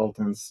these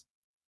consultants,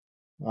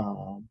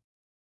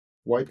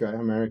 white guy,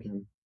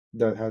 American,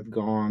 that had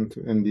gone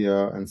to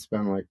India and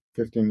spent like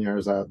 15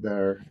 years out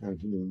there, and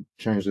he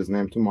changed his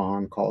name to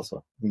Mahan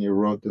Khalsa, and he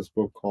wrote this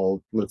book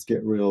called Let's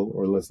Get Real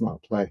or Let's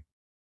Not Play.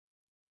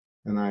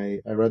 And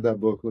I read that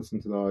book,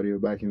 listened to the audio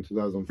back in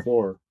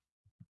 2004,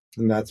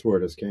 and that's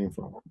where this came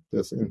from,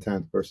 this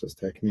intent versus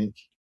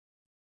technique,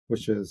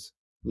 which is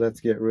let's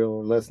get real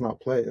or let's not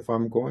play. If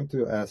I'm going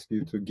to ask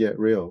you to get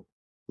real,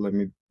 let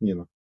me,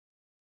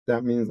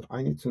 that means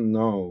I need to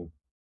know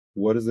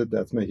what is it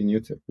that's making you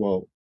tick.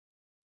 Well,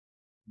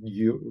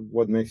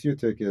 what makes you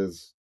tick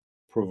is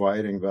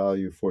providing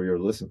value for your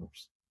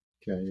listeners.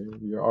 Okay,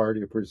 you're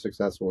already a pretty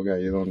successful guy.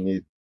 You don't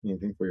need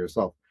anything for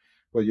yourself,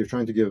 but you're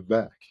trying to give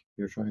back.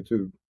 You're trying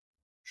to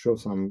show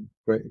some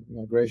great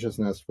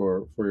graciousness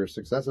for your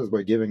successes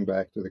by giving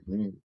back to the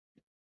community.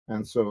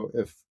 And so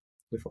if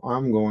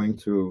I'm going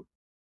to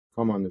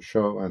come on the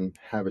show and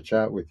have a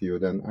chat with you,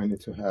 then I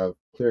need to have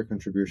clear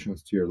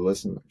contributions to your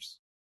listeners,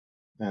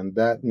 and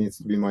that needs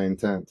to be my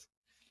intent.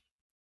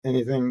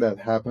 anything that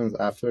happens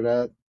after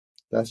that,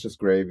 that's just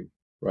gravy,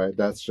 right?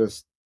 That's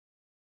just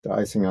the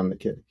icing on the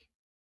cake.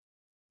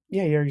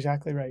 Yeah, you're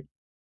exactly right.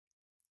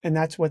 And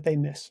that's what they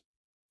miss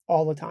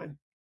all the time.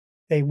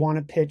 They want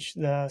to pitch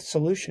the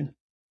solution.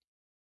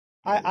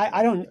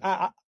 I don't,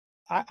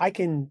 I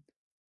can,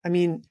 I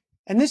mean,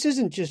 and this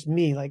isn't just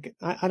me. Like,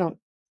 I don't,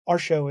 our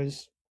show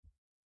is,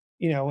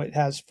 it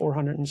has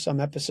 400 and some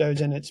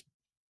episodes and it's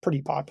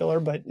pretty popular,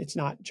 but it's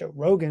not Joe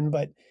Rogan,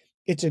 but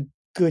it's a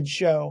good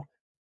show.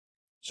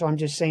 So I'm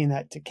just saying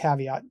that to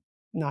caveat,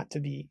 not to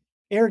be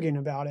arrogant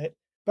about it,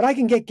 but I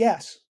can get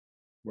guests.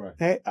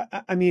 Right.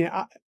 I mean,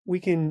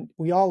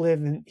 we all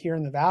live here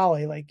in the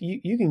Valley. Like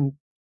you can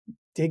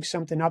dig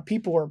something up.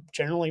 People are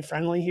generally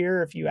friendly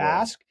here if you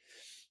ask.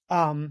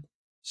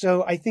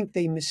 So I think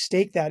they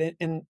mistake that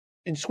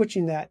in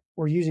switching that.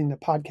 We're using the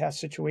podcast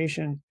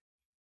situation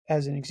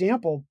as an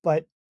example,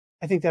 but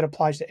I think that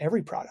applies to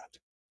every product.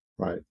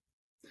 Right.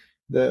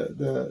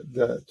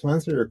 The to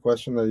answer your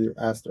question that you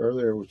asked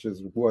earlier, which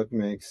is what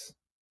makes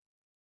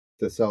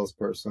the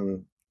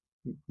salesperson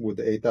with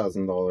the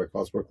 $8,000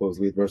 cost per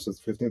closed lead versus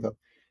 15,000.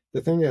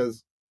 The thing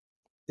is,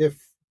 if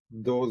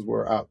those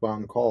were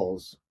outbound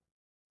calls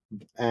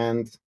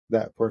and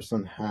that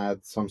person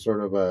had some sort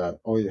of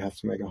you have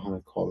to make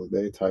 100 calls a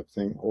day type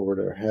thing over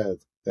their head,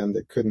 then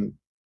they couldn't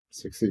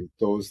succeed.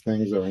 Those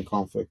things are in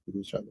conflict with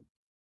each other.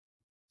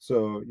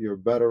 So you're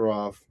better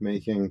off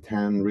making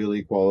 10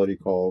 really quality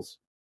calls,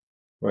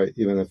 right?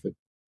 Even if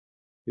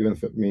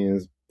it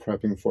means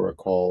prepping for a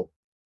call,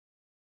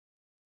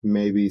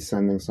 maybe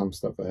sending some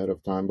stuff ahead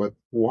of time. But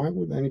why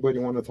would anybody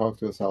want to talk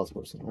to a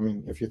salesperson? I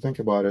mean, if you think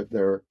about it,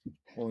 there are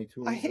only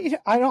two.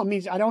 I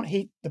don't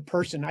hate the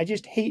person. I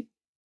just hate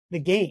the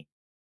game.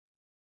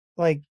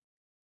 Like,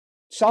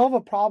 solve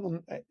a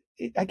problem.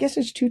 I guess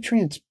it's too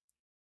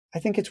I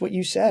think it's what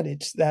you said.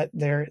 It's that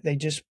they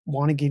just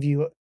want to give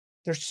you.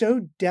 They're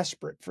so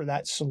desperate for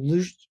that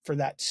solution, for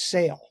that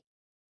sale,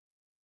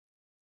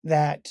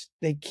 that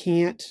they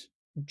can't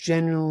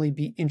genuinely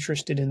be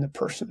interested in the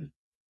person.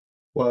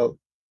 Well,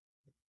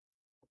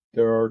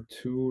 there are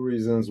two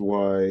reasons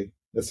why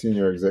a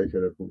senior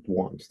executive would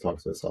want to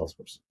talk to a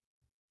salesperson.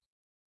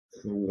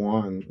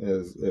 One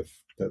is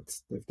if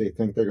they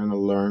think they're going to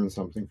learn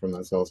something from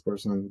that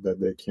salesperson that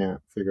they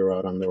can't figure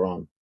out on their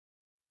own.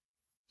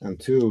 And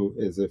two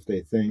is if they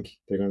think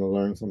they're going to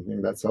learn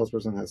something, that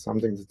salesperson has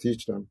something to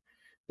teach them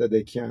that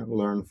they can't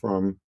learn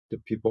from the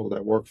people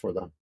that work for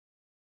them.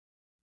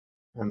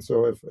 And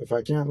so if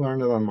I can't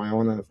learn it on my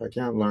own, and if I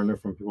can't learn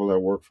it from people that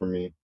work for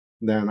me,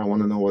 then I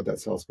want to know what that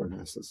salesperson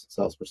has to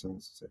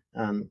say.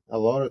 And a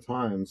lot of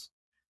times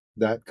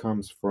that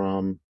comes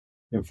from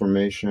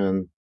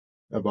information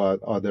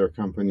about other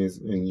companies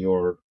in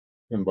your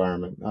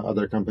environment,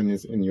 other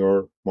companies in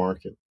your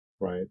market,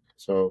 right?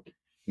 So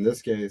in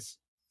this case,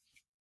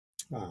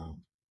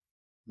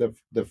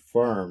 the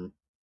firm,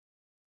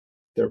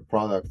 their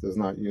product is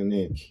not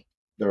unique.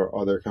 There are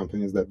other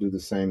companies that do the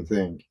same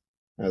thing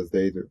as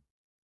they do.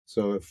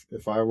 So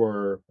if I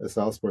were a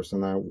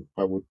salesperson,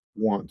 I would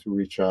want to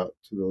reach out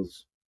to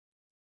those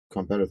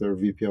competitor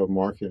VP of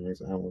marketing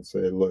and would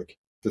say, look,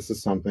 this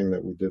is something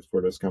that we did for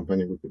this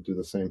company. We could do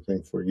the same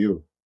thing for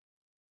you.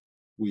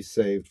 We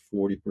saved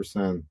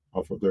 40%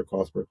 off of their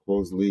cost per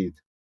closed lead.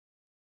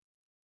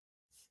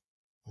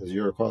 As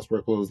your cost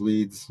per closed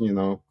leads,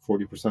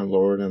 40%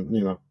 lower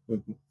than,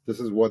 this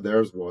is what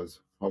theirs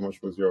was. How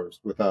much was yours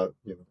without,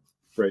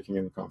 breaking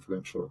any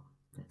confidentiality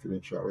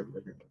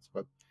agreements.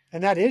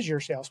 And that is your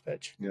sales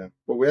pitch. Yeah.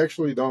 But we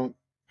actually don't.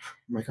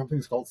 My company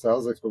is called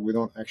SalesX, but we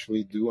don't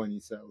actually do any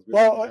sales.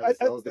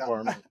 Sales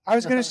department. I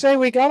was going to say,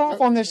 we got off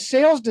on this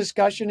sales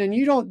discussion, and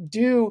you don't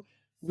do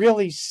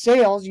really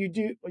sales. You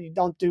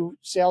don't do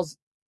sales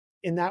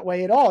in that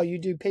way at all. You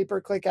do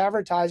pay-per-click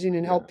advertising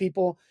and help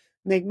people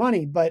make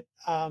money, but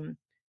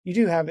you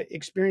do have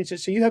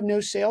experiences. So you have no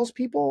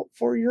salespeople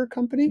for your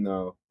company?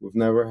 No, we've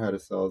never had a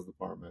sales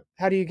department.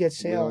 How do you get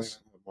sales?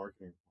 We don't have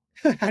marketing.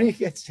 How do you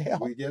get sales?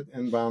 We get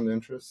inbound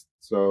interest.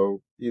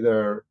 So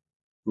either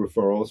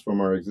referrals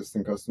from our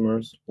existing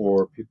customers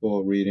or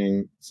people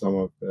reading some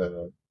of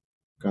the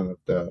kind of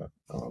the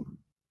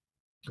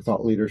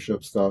thought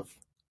leadership stuff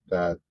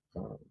that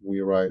we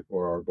write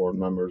or our board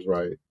members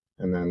write,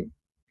 and then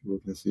we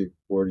can see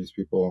who are these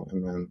people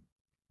and then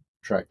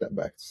track that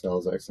back to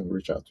SalesX and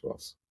reach out to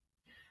us.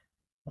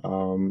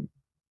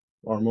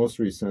 Our most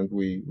recent,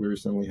 we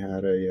recently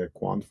had a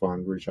quant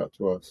fund reach out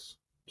to us.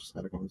 Just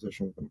had a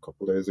conversation with them a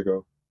couple of days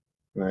ago,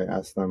 and I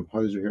asked them,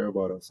 "How did you hear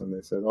about us?" And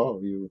they said,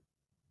 "Oh,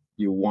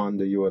 you won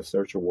the U.S.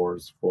 Search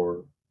Awards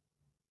for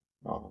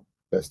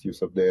best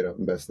use of data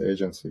and best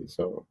agency,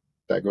 so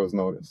that goes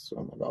noticed." So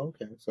I'm like, "Oh,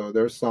 okay." So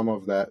there's some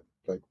of that,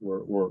 like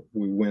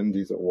we win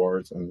these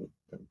awards and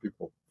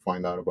people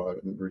find out about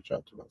it and reach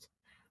out to us,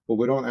 but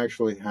we don't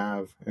actually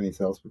have any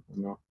salespeople.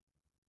 No.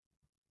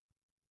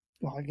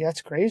 Well,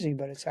 that's crazy,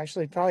 but it's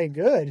actually probably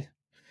good.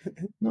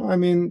 No, I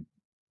mean,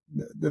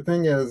 the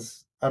thing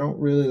is, I don't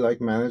really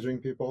like managing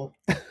people.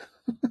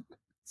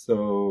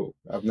 So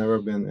I've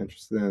never been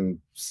interested in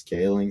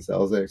scaling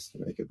SalesX to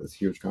make it this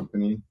huge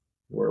company.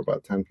 We're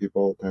about 10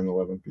 people, 10,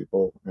 11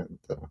 people, and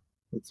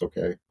it's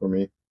okay for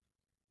me.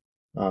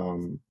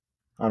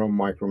 I don't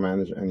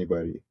micromanage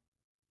anybody.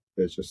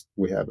 It's just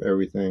we have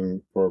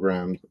everything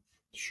programmed to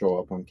show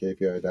up on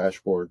KPI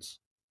dashboards.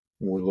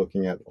 We're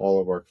looking at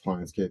all of our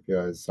clients'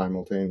 KPIs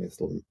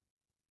simultaneously.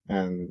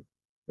 And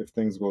if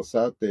things go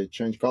south, they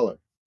change color.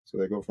 So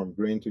they go from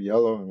green to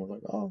yellow, and we're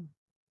like, oh,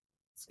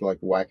 it's like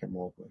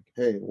whack-a-mole. Like,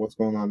 hey, what's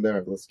going on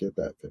there? Let's get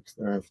that fixed.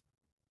 And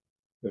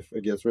if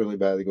it gets really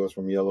bad, it goes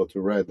from yellow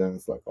to red, then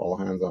it's like all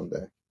hands on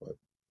deck. But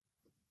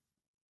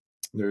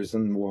the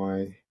reason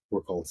why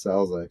we're called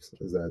SalesX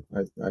is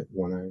that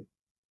when I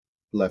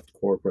left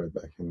corporate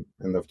back in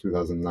end of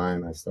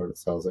 2009, I started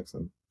SalesX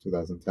in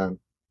 2010.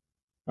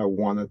 I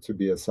wanted to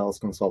be a sales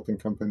consulting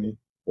company,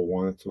 or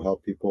wanted to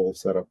help people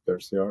set up their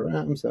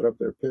CRM, set up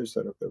their pitch,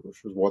 set up their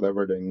brochures,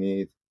 whatever they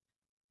need,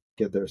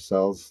 get their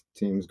sales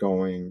teams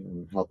going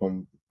and help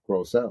them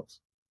grow sales.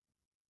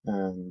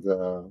 And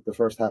the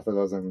first half a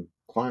dozen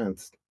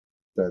clients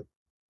that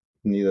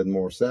needed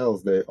more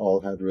sales, they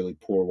all had really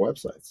poor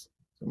websites.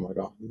 So I'm like,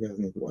 oh, you guys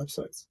need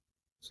websites.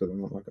 So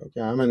then I'm like,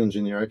 okay, I'm an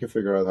engineer. I can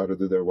figure out how to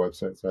do their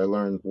websites. I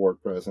learned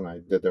WordPress and I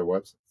did their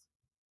websites.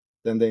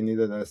 Then they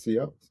needed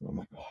SEO. So I'm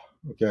like,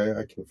 oh, okay,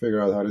 I can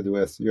figure out how to do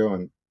SEO.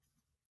 And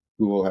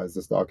Google has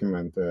this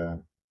document,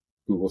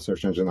 Google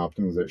Search Engine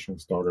Optimization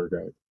Starter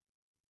Guide.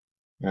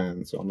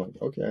 And so I'm like,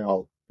 okay,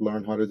 I'll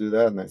learn how to do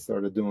that. And I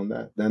started doing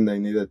that. Then they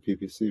needed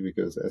PPC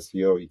because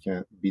SEO, you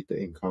can't beat the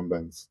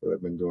incumbents that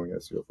have been doing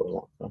SEO for a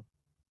long time.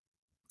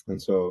 And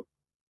so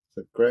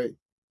I said, great,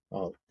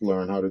 I'll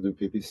learn how to do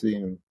PPC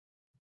and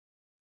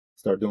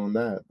start doing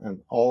that.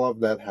 And all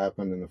of that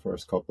happened in the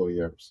first couple of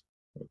years.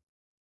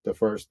 The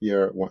first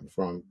year it went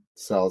from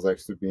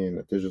SalesX to being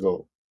a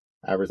digital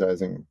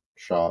advertising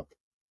shop.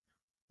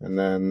 And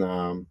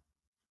then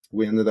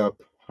we ended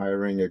up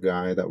hiring a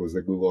guy that was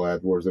a Google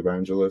AdWords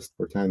evangelist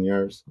for 10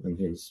 years. And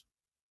he's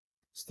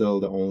still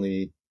the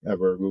only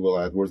ever Google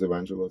AdWords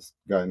evangelist,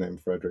 guy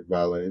named Frederick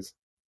Valles.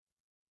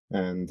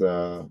 And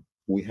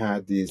we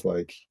had these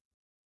like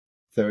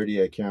 30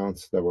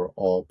 accounts that were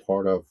all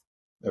part of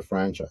a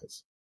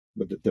franchise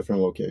with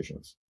different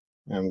locations.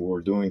 And we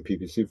were doing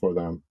PPC for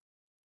them.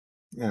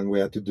 And we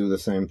had to do the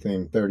same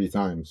thing 30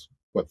 times,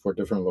 but for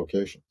different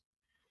locations.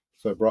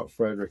 So I brought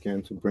Frederick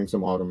in to bring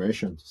some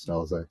automation to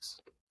SalesX.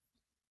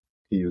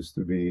 He used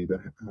to be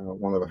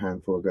one of a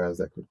handful of guys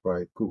that could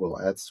write Google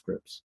Ads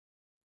scripts.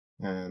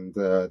 And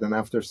then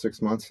after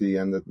 6 months, we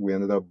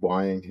ended up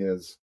buying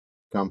his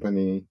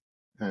company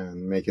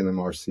and making him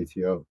our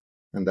CTO.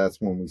 And that's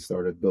when we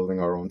started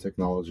building our own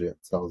technology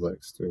at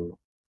SalesX to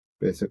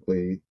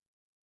basically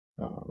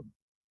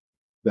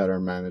better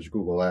manage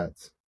Google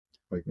Ads,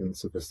 like in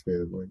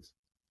sophisticated ways.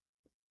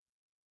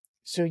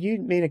 So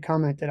you made a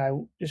comment that I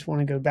just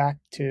want to go back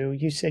to.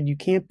 You said you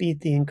can't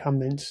beat the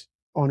incumbents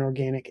on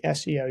organic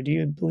SEO. Do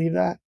you believe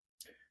that?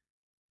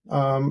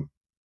 I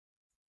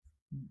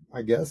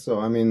guess so.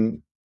 I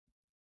mean,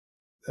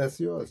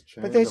 SEO has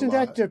changed. But isn't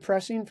that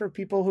depressing for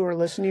people who are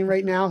listening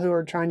right now who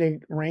are trying to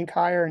rank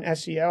higher in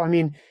SEO? I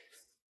mean,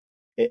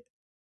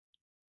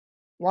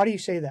 why do you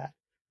say that?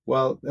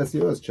 Well,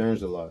 SEO has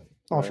changed a lot.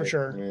 Oh, right? For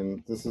sure. I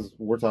mean,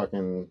 we're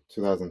talking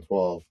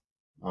 2012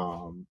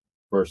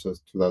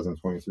 versus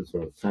 2022,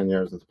 so 10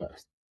 years has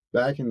passed.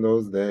 Back in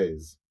those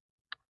days,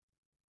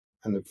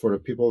 and for the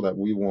people that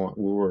we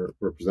were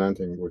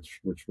representing, which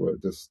were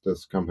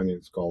this company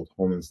is called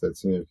Home Instead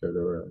Senior Care, they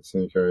were a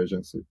senior care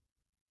agency.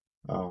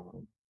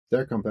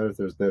 Their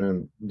competitors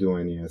didn't do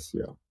any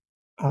SEO,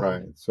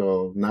 right?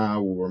 So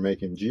now we were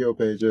making geo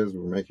pages, we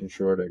were making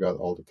sure they got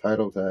all the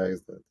title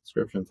tags, the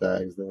description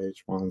tags, the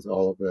H1s,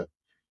 all of the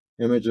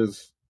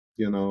images,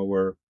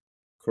 were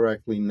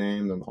correctly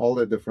named and all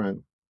the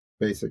different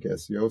basic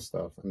SEO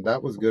stuff. And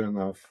that was good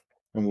enough.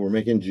 And we were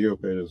making geo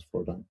pages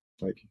for them.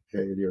 Like,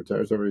 hey, your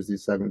territory is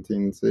these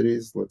 17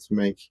 cities. Let's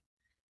make,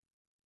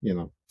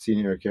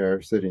 senior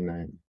care city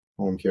name,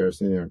 home care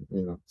senior,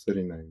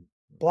 city name.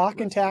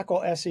 Block and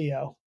tackle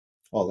SEO.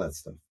 All that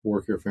stuff.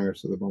 Work your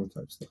fingers to the bone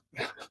type stuff.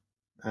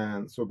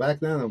 And so back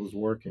then it was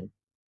working.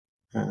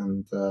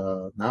 And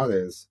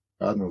nowadays,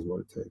 God knows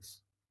what it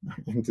takes.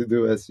 And to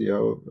do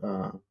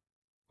SEO,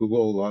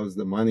 Google loves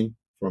the money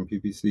from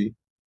PPC.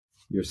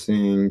 You're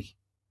seeing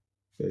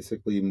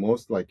basically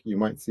you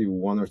might see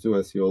one or two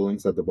SEO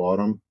links at the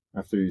bottom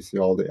after you see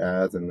all the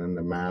ads and then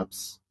the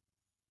maps,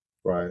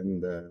 right?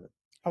 And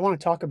I want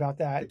to talk about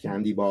that. The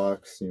candy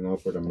box,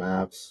 for the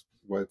maps.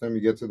 By the time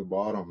you get to the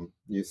bottom,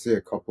 you see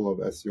a couple of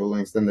SEO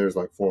links, then there's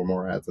like 4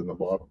 more ads in the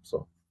bottom.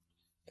 So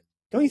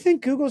don't you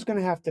think Google's going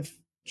to have to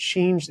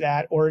change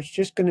that, or it's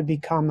just going to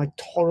become a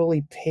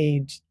totally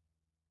paid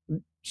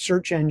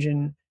search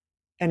engine,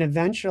 and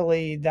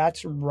eventually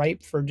that's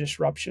ripe for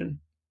disruption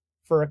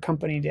for a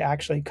company to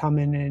actually come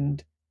in?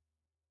 And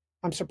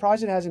I'm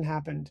surprised it hasn't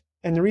happened.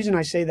 And the reason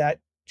I say that,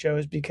 Joe,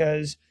 is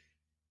because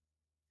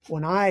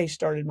when I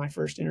started my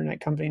first internet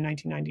company in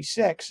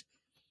 1996,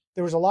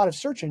 there was a lot of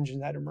search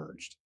engines that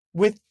emerged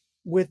with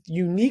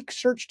unique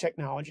search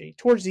technology.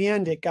 Towards the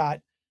end, it got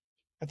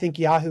I think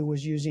Yahoo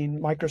was using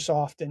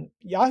Microsoft, and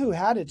Yahoo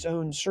had its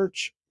own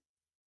search.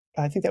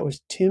 I think that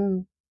was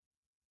Tim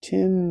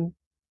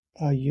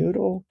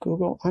Yodel,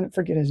 Google. I don't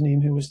forget his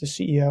name, who was the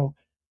CEO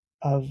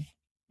of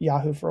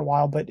Yahoo for a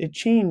while, but it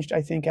changed,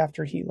 I think,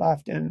 after he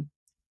left. And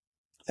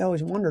I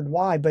always wondered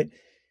why. But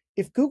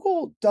if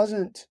Google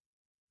doesn't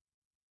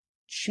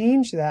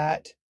change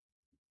that,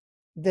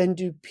 then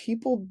do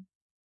people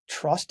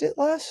trust it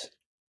less?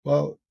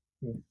 Well,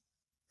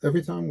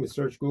 every time we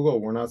search Google,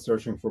 we're not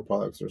searching for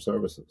products or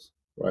services,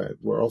 right?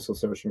 We're also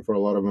searching for a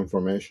lot of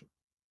information.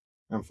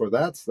 And for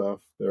that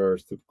stuff,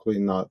 there's typically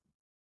not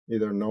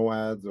either no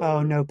ads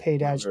or no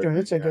paid ads.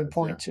 That's a good ads,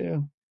 point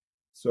too.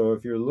 So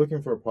if you're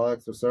looking for a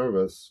product or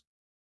service,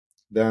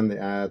 then the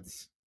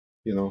ads,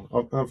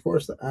 of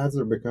course, the ads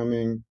are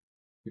becoming,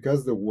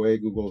 because the way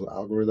Google's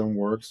algorithm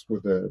works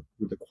with the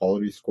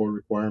quality score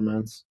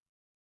requirements,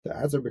 the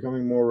ads are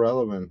becoming more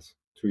relevant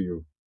to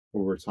you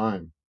over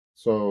time.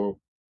 So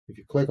if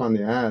you click on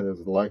the ad, there's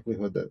a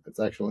likelihood that it's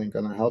actually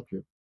going to help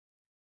you.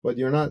 But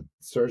you're not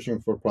searching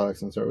for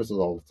products and services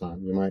all the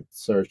time. You might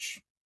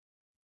search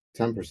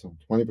 10%,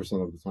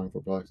 20% of the time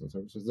for products and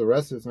services. The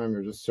rest of the time,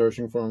 you're just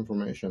searching for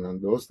information,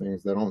 and those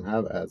things, they don't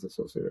have ads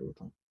associated with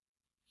them.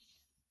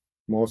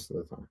 Most of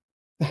the time.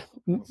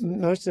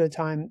 Most of the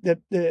time.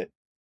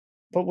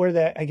 But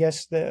where I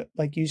guess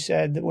like you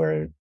said,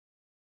 where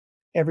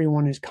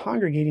everyone is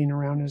congregating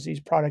around is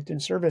these product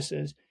and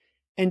services,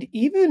 and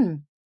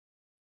even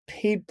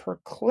paid per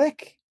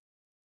click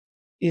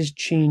is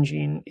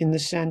changing in the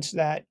sense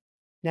that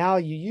now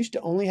you used to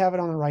only have it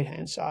on the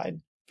right-hand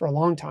side for a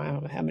long time. I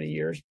don't know how many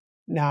years.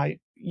 Now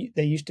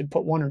they used to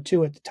put 1 or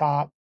 2 at the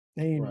top.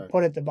 Then you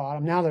put at the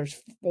bottom. Now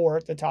there's 4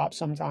 at the top,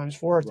 sometimes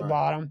 4 at the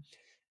bottom.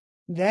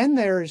 Then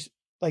there's,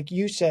 like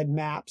you said,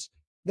 maps.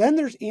 Then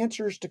there's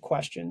answers to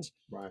questions.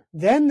 Right.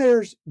 Then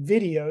there's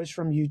videos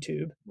from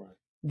YouTube. Right.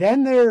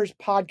 Then there's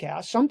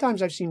podcasts.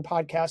 Sometimes I've seen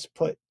podcasts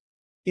put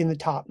in the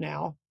top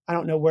now. I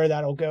don't know where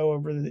that'll go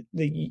over the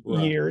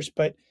years,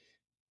 but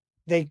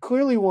they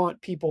clearly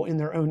want people in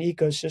their own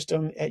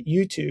ecosystem at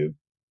YouTube.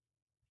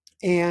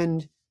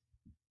 And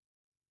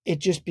it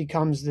just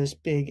becomes this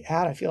big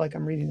ad. I feel like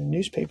I'm reading the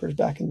newspapers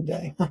back in the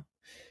day.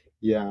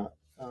 Yeah.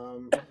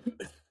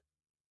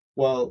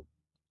 Well,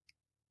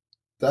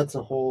 that's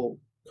a whole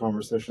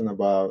conversation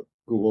about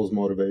Google's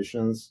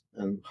motivations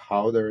and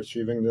how they're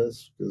achieving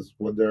this, because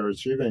what they're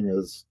achieving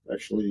is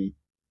actually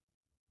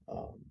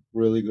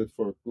really good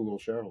for Google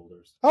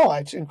shareholders. Oh,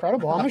 it's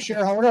incredible. I'm a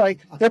shareholder. Like,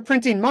 they're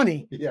printing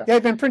money. Yeah.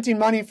 They've been printing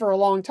money for a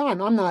long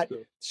time. I'm not,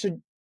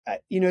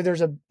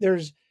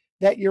 there's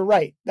that, you're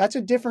right. That's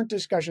a different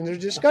discussion. There's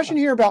a discussion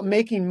here about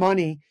making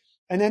money.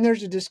 And then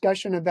there's a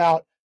discussion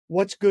about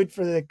what's good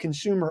for the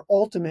consumer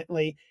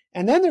ultimately.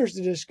 And then there's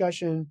the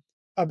discussion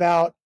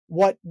about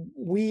what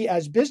we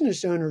as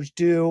business owners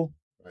do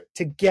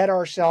to get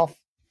ourselves,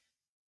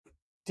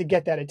 to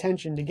get that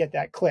attention, to get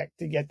that click,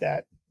 to get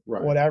that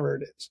whatever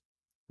it is.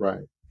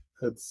 Right.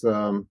 It's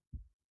going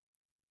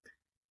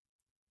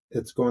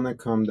to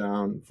come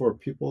down for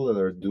people that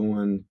are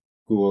doing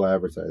Google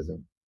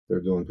advertising. They're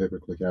doing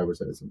pay-per-click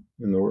advertising.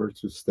 In order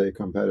to stay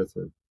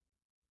competitive,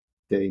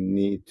 they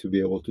need to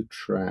be able to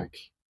track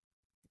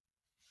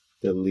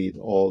the lead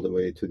all the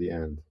way to the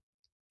end.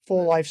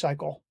 Full life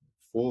cycle.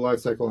 Full life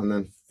cycle, and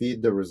then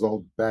feed the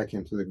result back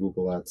into the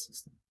Google Ads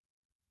system.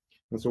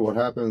 And so what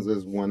happens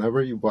is,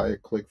 whenever you buy a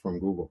click from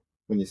Google,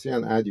 when you see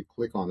an ad, you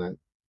click on it,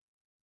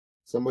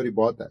 somebody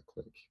bought that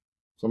click.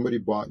 Somebody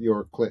bought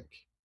your click.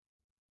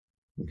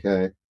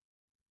 Okay.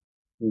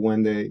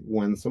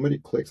 When somebody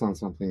clicks on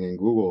something in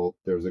Google,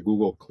 there's a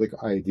Google Click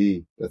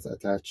ID that's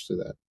attached to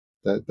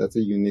that. That's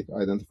a unique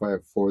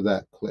identifier for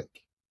that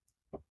click.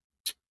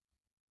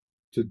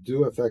 To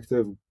do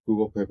effective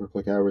Google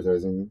pay-per-click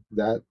advertising,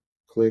 that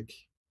click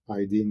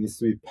ID needs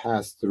to be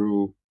passed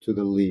through to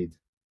the lead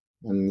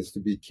and needs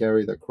to be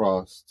carried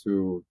across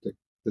to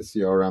the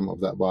CRM of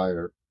that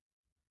buyer.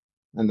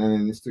 And then it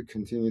needs to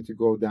continue to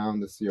go down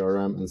the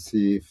CRM and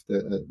see if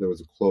there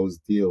was a closed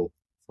deal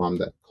from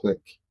that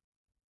click.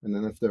 And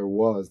then if there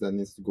was, that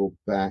needs to go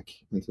back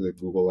into the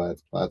Google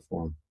Ads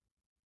platform.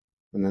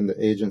 And then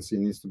the agency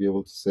needs to be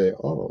able to say,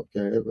 oh,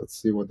 okay,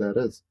 let's see what that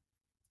is.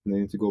 And they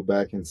need to go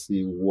back and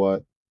see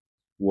what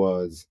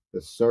was the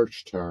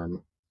search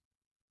term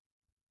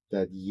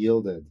that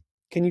yielded.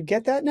 Can you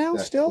get that now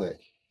still?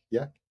 Click.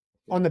 Yeah.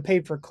 On the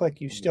pay per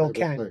click, you still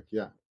can. Click,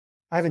 yeah.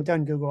 I haven't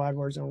done Google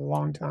AdWords in a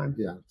long time.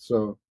 Yeah.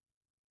 So,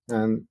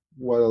 and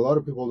what a lot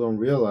of people don't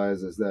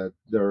realize is that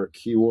there are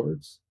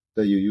keywords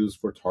that you use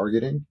for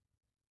targeting.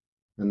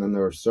 And then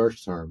there are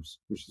search terms,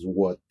 which is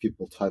what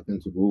people type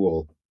into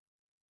Google,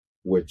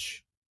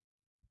 which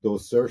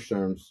those search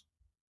terms,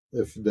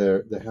 if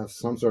they have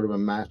some sort of a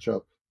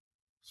matchup,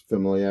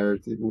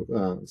 similarity with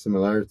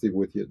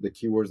the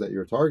keywords that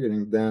you're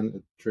targeting, then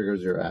it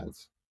triggers your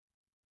ads.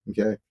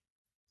 Okay.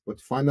 But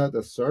to find out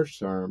the search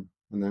term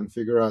and then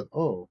figure out,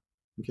 oh,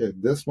 okay,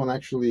 this one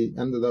actually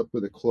ended up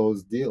with a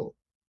closed deal.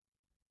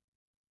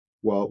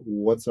 Well,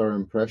 what's our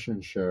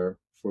impression share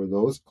for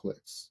those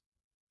clicks?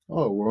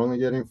 Oh, we're only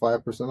getting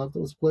 5% of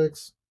those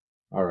clicks.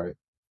 All right,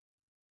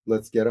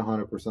 let's get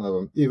 100% of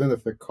them. Even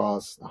if it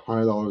costs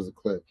 $100 a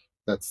click,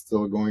 that's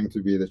still going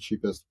to be the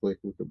cheapest click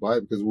we could buy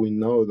because we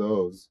know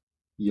those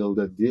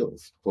yielded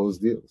deals,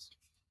 closed deals.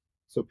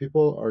 So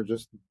people are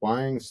just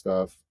buying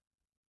stuff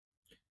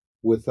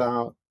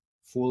without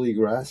fully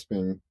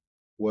grasping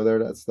whether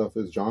that stuff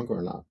is junk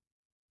or not.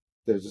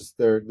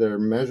 They're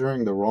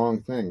measuring the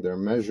wrong thing. They're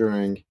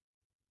measuring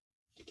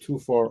too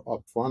far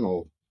up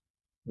funnel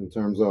in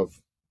terms of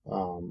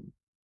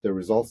the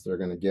results they're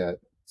going to get.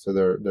 So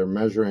they're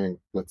measuring,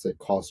 let's say,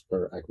 cost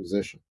per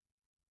acquisition,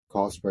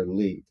 cost per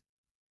lead,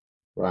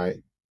 right?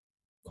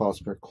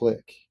 Cost per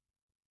click,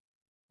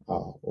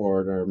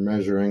 or they're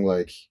measuring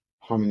like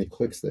how many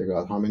clicks they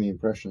got, how many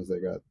impressions they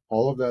got.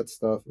 All of that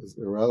stuff is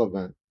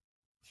irrelevant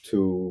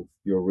to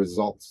your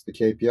results. The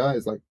KPI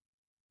is like,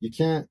 you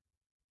can't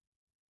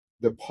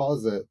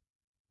deposit,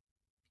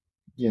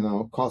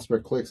 cost per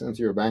clicks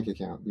into your bank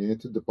account. You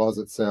need to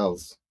deposit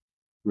sales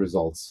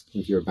results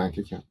into your bank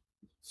account.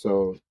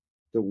 So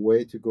the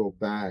way to go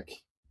back,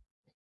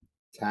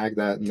 tag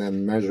that, and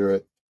then measure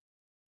it,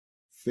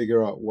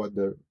 figure out what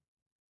the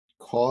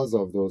cause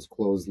of those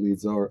closed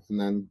leads are, and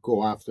then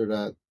go after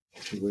that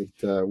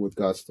with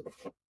gusto.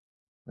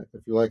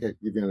 If you like, I can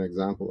give you an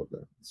example of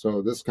that.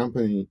 So this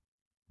company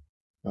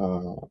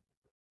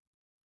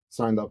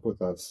signed up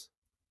with us,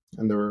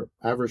 and their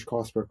average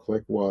cost per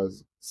click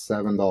was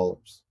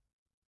 $7,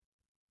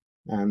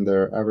 and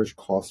their average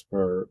cost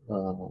per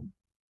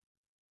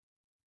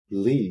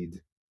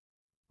lead,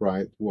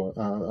 right?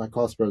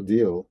 Cost per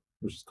deal,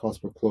 which is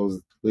cost per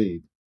closed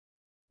lead,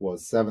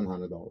 was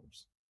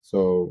 $700.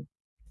 So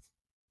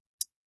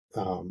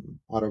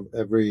out of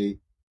every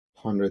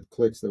 100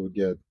 clicks, they would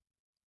get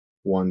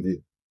one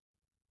deal.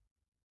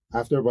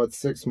 After about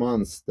 6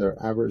 months, their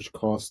average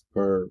cost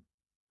per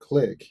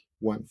click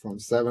went from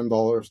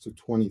 $7 to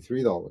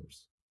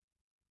 $23,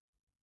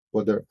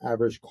 but their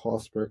average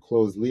cost per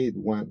closed lead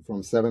went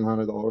from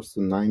 $700 to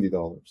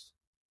 $90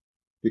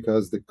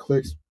 because the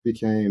clicks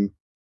became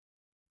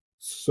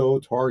so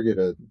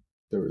targeted.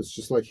 There was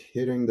just like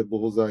hitting the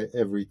bullseye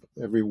every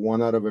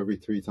 1 out of every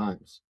 3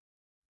 times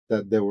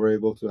that they were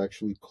able to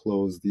actually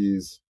close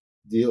these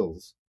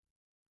deals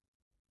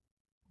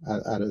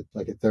at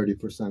like a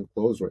 30%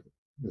 close rate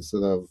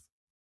instead of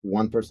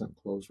 1%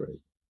 close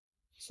rate.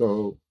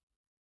 So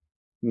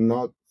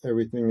not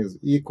everything is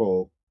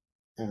equal,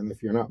 and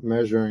if you're not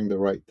measuring the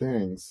right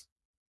things,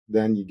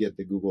 then you get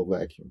the Google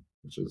vacuum,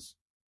 which is,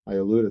 I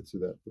alluded to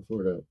that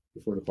before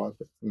the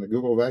podcast. And the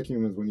Google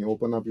vacuum is when you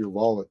open up your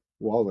wallet,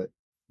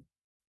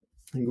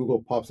 and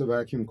Google pops a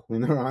vacuum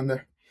cleaner on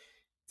there,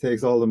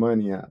 takes all the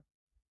money out,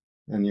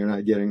 and you're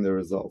not getting the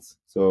results.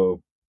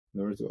 So in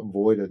order to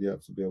avoid it, you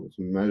have to be able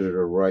to measure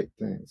the right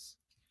things.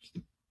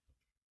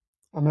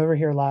 I'm over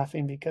here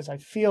laughing because I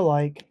feel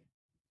like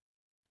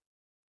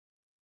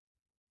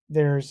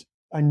there's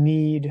a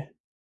need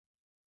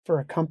for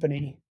a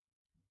company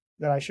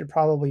that I should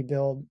probably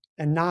build,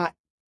 and not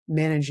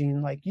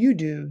managing like you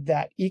do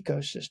that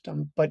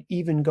ecosystem, but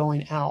even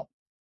going out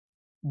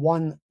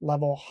one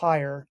level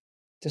higher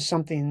to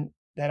something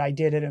that I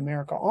did at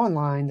America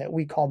Online that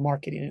we call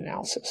marketing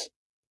analysis.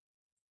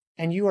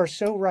 And you are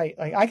so right.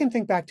 Like, I can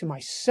think back to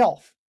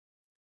myself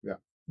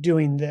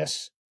doing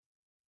this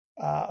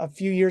a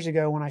few years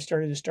ago when I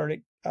started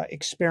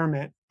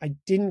experiment. I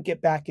didn't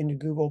get back into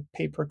Google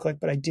pay-per-click,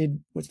 but I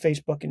did with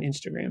Facebook and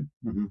Instagram.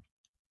 Mm-hmm.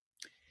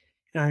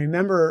 And I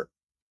remember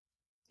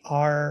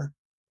our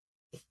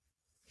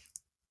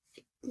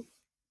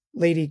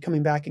lady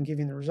coming back and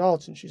giving the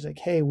results, and she's like,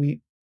 "Hey, we're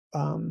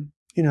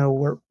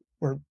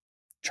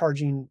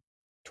charging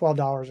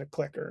 $12 a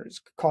click, or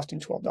it's costing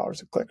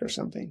 $12 a click or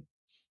something."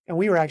 And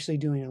we were actually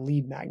doing a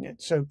lead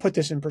magnet. So put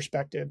this in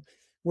perspective.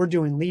 We're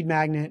doing lead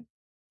magnet,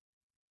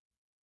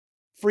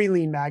 free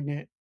lead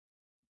magnet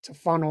to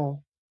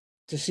funnel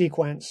to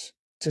sequence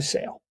to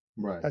sale.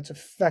 Right. That's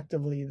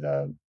effectively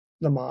the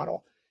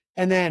model.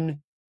 And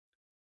then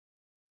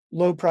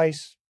low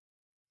price,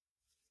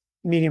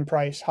 medium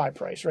price, high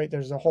price, right?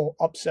 There's a whole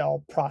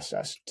upsell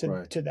process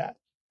to that.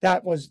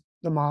 That was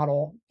the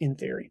model in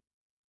theory.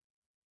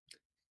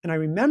 And I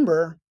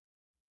remember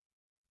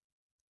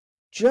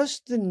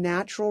just the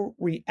natural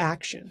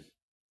reaction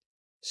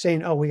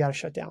saying, "Oh, we got to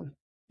shut down.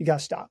 You got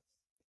to stop."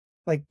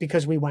 Like,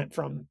 because we went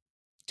from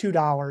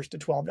 $2 to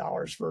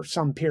 $12 for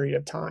some period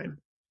of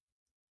time.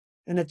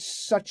 And it's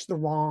such the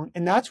wrong.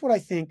 And that's what I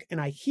think.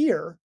 And I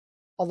hear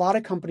a lot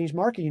of companies'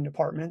 marketing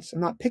departments, I'm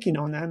not picking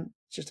on them,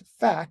 it's just a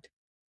fact,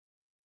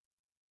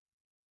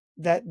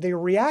 that they're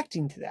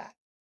reacting to that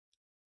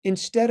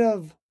instead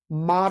of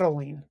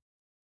modeling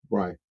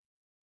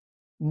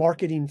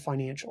marketing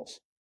financials.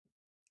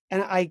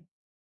 And I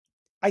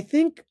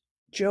think,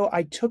 Joe,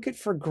 I took it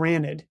for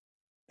granted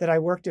that I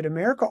worked at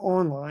America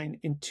Online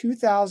in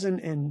 2000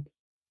 and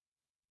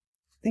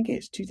I think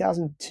it's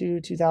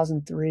 2002,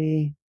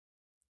 2003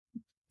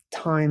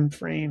 time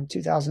frame,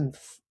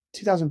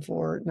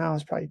 2004. No,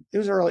 it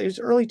was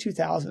early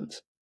 2000s.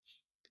 It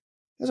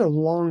was a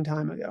long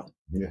time ago.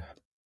 Yeah.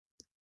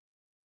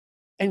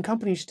 And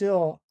companies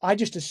still, I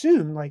just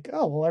assume like,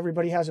 oh, well,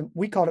 everybody has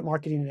we called it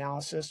marketing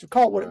analysis,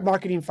 call it what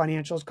marketing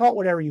financials, call it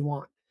whatever you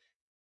want.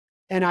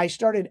 And I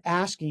started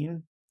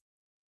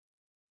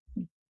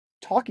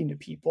talking to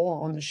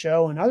people on the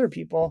show and other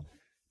people,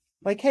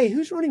 like, hey,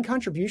 who's running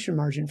contribution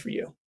margin for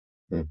you?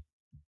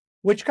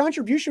 Which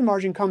contribution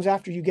margin comes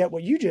after you get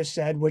what you just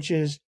said, which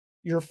is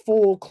your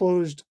full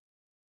closed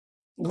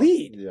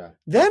lead. Yeah.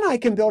 Then I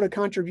can build a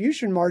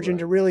contribution margin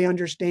to really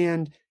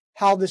understand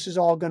how this is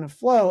all going to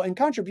flow. And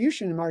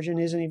contribution margin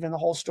isn't even the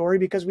whole story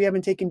because we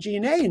haven't taken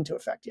G&A into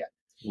effect yet.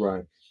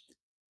 Right.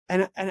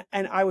 And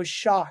I was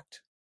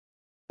shocked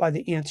by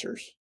the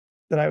answers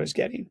that I was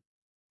getting.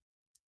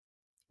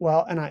 We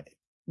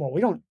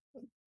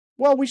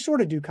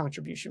sort of do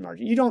contribution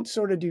margin. You don't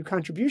sort of do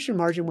contribution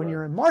margin when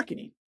you're in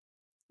marketing.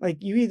 Like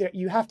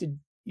you have to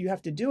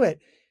do it.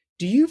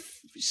 Do you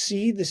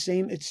see the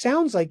same? It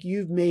sounds like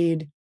you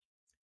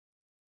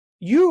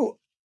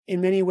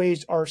in many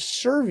ways are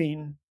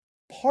serving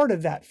part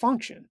of that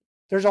function.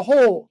 There's a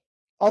whole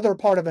other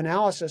part of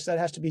analysis that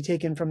has to be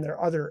taken from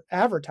their other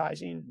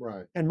advertising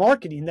and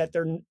marketing that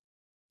they're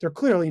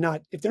clearly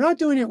not, if they're not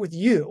doing it with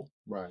you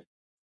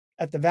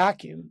at the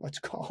vacuum, let's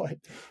call it,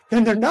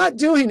 then they're not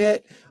doing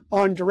it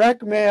on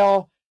direct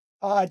mail,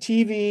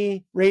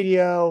 TV,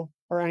 radio,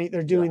 or anything.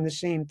 They're doing the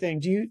same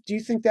thing. Do you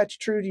think that's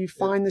true? Do you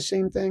find the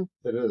same thing?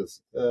 It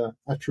is.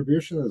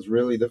 Attribution is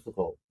really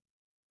difficult,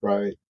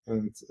 right?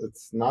 And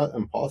it's not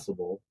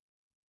impossible,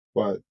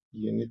 but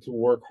you need to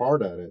work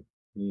hard at it.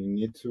 You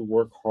need to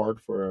work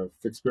hard for a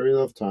fixed period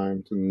of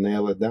time to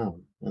nail it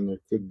down. And there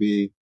could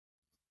be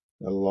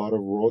a lot of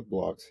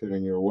roadblocks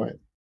hitting your way.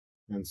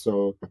 And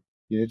so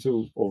you need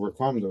to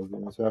overcome those.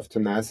 You need to have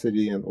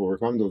tenacity and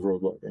overcome those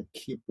roadblocks and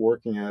keep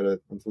working at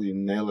it until you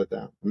nail it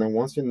down. And then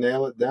once you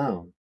nail it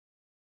down,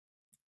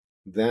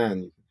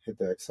 then you can hit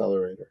the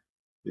accelerator.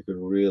 You could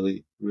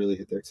really, really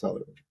hit the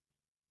accelerator.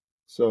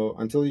 So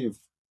until you've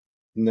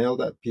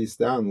nailed that piece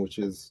down, which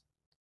is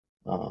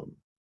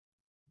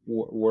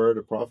where are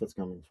the profits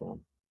coming from?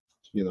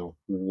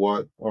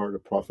 What are the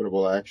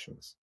profitable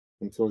actions?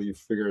 Until you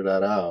figure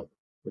that out,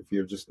 if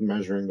you're just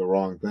measuring the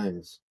wrong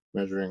things,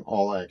 measuring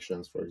all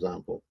actions, for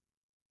example,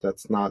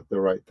 that's not the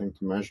right thing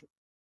to measure.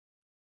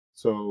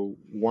 So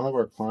one of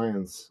our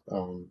clients,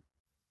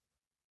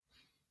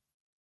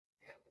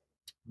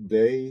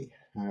 they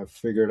have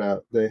figured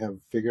out their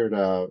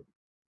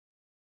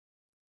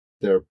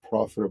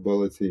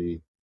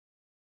profitability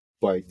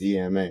by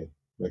DMA,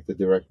 like the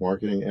direct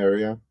marketing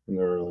area, and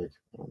there are like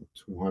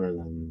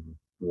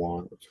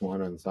 201 or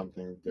 200 and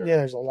something.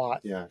 There's a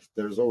lot. Yeah,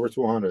 there's over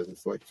 200.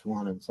 It's like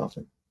 200 and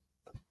something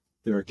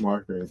direct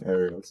marketing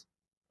areas.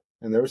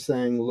 And they're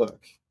saying,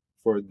 look,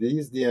 for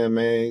these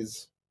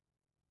DMAs,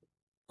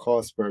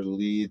 cost per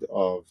lead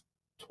of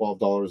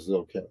 $12 is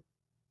okay.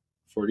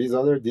 For these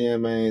other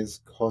DMAs,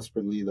 cost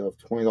per lead of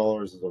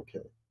 $20 is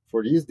okay.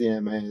 For these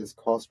DMAs,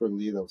 cost per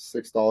lead of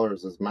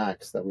 $6 is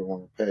max that we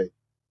want to pay.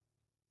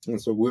 And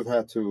so we've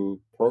had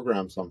to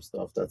program some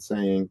stuff that's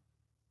saying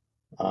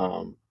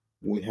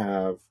we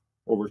have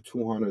over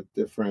 200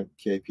 different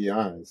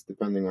KPIs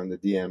depending on the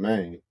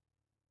DMA.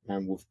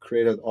 And we've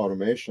created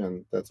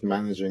automation that's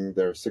managing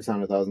their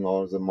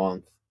 $600,000 a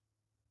month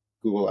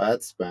Google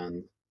ad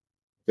spend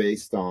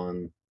based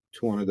on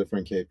 200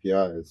 different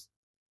KPIs,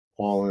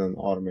 all in an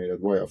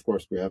automated way. Of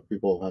course, we have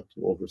people who have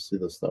to oversee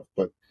this stuff,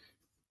 but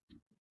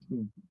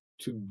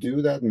to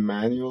do that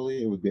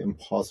manually, it would be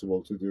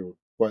impossible to do.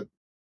 But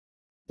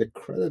the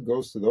credit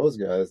goes to those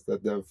guys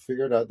that they've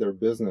figured out their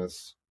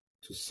business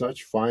to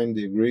such fine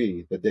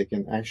degree that they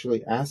can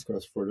actually ask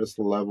us for this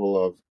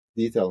level of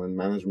detail in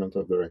management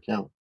of their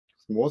account.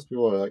 So most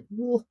people are like,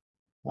 well,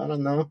 I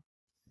don't know.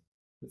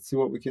 Let's see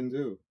what we can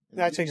do.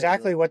 That's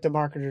exactly what the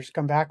marketers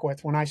come back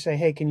with when I say,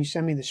 hey, can you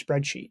send me the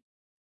spreadsheet?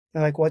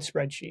 They're like, what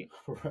spreadsheet?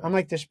 Right. I'm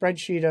like, the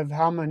spreadsheet of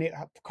how many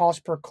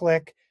cost per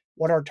click,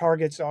 what our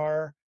targets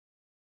are.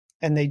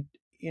 And they,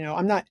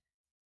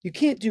 you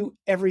can't do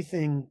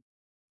everything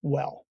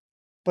well.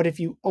 But if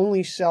you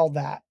only sell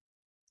that,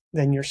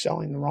 then you're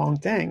selling the wrong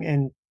thing.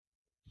 And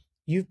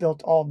you've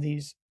built all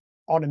these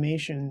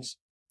automations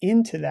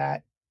into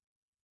that.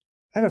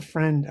 I have a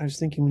friend, I was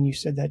thinking when you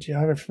said that, Joe,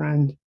 I have a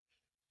friend,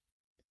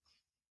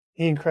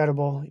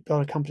 incredible. He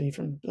built a company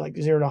from like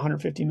 0 to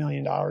 $150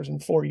 million in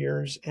 4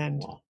 years.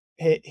 And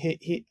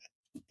he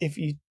if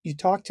you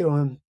talk to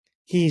him,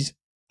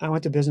 I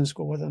went to business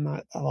school with him.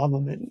 I love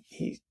him. And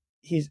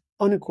he's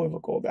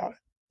unequivocal about it.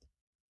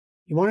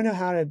 You want to know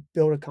how to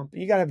build a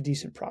company, you got to have a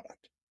decent product.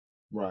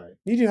 Right.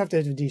 You do have to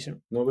have a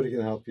decent. Nobody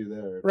can help you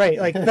there. Right.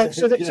 Like that,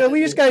 so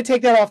we just got to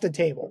take that off the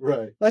table.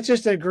 Right. Let's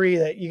just agree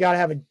that you got to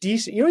have a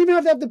decent. You don't even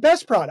have to have the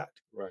best product.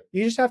 Right.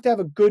 You just have to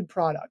have a good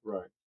product.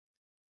 Right.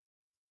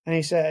 And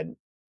he said,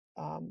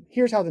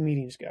 "Here's how the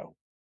meetings go: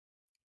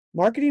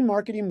 marketing,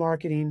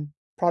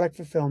 product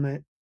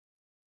fulfillment,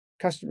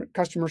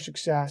 customer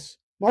success,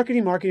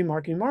 marketing.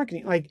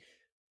 Like,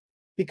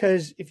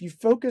 because if you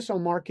focus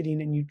on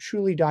marketing and you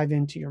truly dive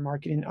into your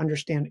marketing,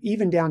 understand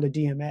even down to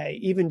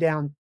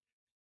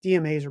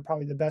DMAs are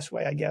probably the best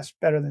way, I guess,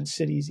 better than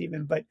cities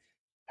even. But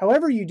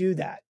however you do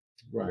that,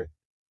 Right.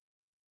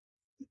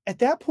 at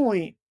that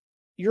point,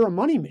 you're a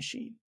money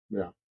machine.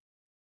 Yeah.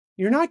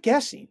 You're not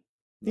guessing.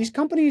 These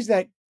companies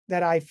that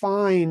I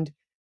find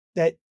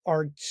that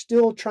are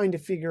still trying to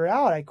figure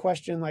out, I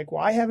question, like,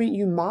 why haven't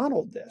you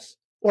modeled this?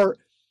 Or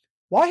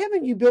why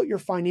haven't you built your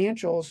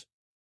financials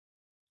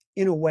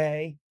in a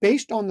way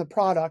based on the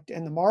product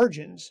and the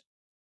margins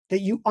that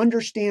you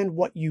understand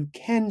what you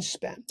can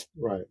spend?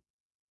 Right.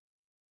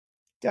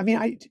 I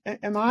mean,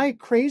 am I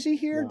crazy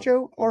here, No.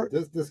 Joe? Or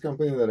this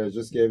company that I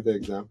just gave the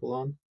example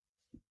on,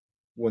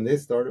 when they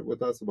started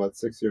with us about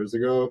 6 years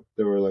ago,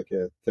 they were like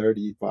a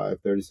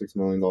 $36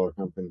 million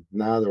company.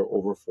 Now they're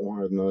over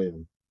 400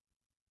 million.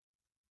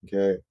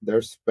 Okay.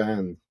 Their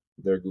spend,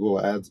 their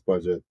Google Ads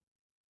budget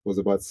was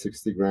about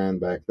 60 grand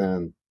back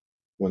then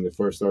when they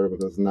first started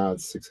with us. Now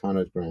it's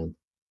 600 grand.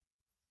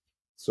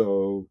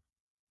 So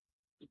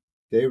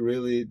they're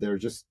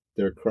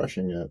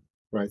crushing it,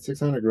 right?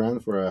 600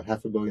 grand for a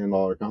 $500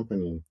 million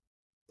company.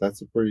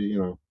 That's a pretty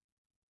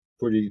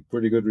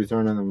good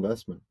return on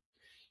investment.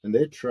 And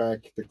they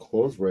track the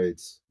close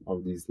rates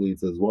of these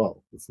leads as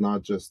well. It's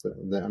not just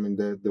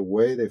the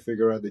way they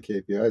figure out the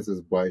KPIs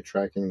is by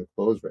tracking the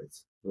close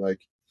rates.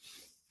 Like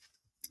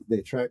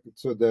they track,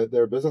 so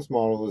their business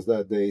model is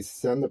that they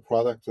send the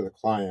product to the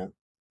client,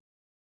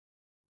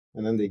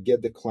 and then they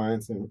get the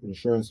client's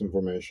insurance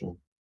information,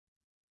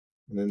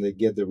 and then they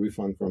get the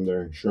refund from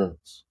their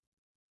insurance.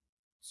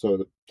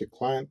 So the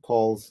client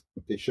calls,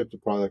 they ship the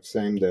product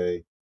same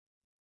day,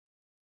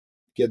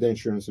 get the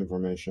insurance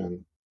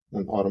information,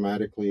 and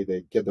automatically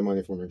they get the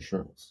money from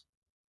insurance.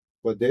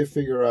 But they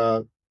figure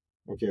out,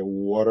 okay,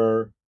 what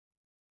are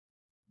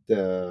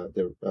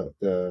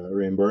the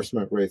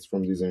reimbursement rates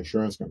from these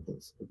insurance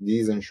companies?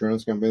 These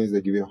insurance companies,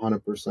 they give you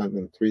 100%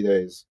 in 3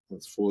 days.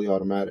 It's fully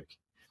automatic.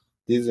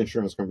 These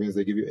insurance companies,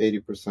 they give you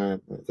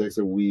 80%. And it takes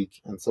a week,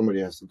 and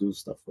somebody has to do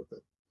stuff with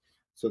it.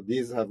 So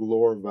these have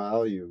lower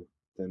value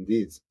than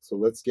these. So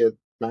let's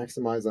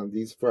maximize on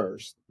these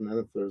first, and then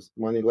if there's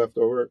money left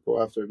over,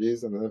 go after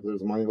these, and then if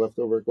there's money left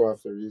over, go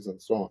after these, and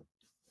so on.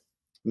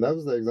 And that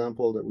was the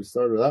example that we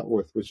started out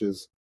with, which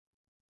is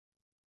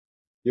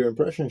your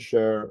impression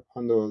share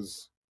on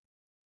those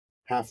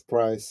half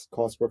price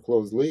cost per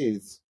close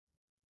leads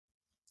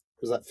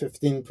is at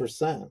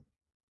 15%.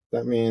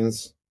 That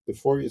means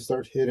before you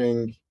start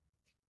hitting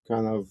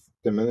kind of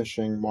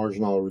diminishing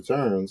marginal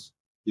returns,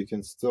 you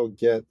can still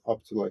get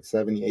up to like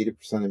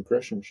 70-80%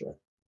 impression share.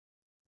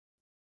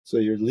 So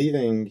you're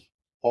leaving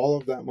all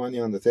of that money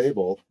on the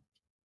table,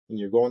 and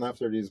you're going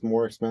after these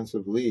more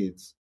expensive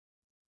leads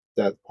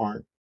that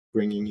aren't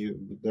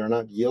they're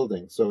not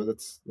yielding. So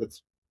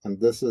and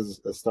this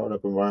is a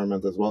startup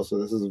environment as well. So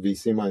this is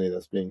VC money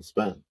that's being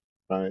spent,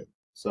 right?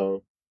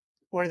 So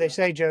what do they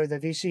say, Joe? The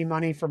VC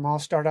money from all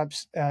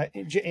startups,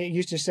 it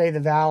used to say the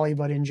Valley,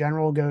 but in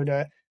general go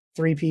to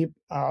three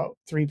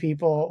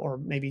people or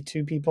maybe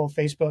 2 people,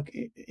 Facebook,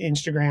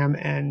 Instagram,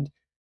 and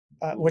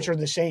which are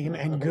the same,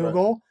 and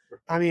Google.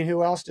 I mean,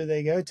 who else do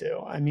they go to?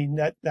 I mean,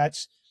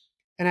 that's,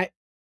 and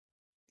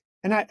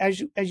I,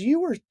 as you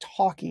were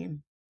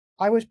talking,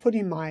 I was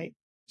putting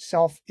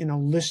myself in a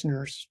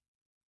listener's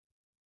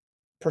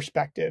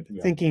perspective,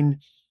 thinking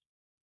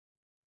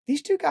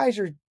these 2 guys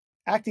are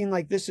acting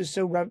like this is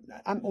so,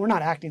 we're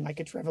not acting like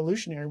it's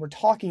revolutionary. We're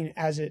talking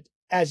as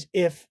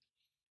if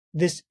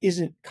this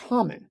isn't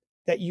common,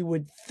 that you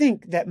would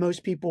think that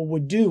most people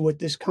would do what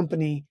this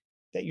company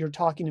that you're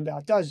talking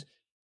about does.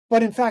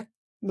 But in fact,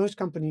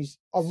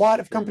 a lot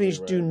of companies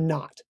do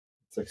not.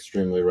 It's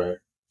extremely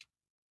rare.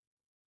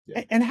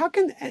 Yeah. And how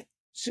can,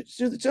 so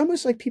it's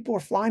almost like people are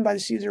flying by the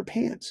seat of their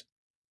pants.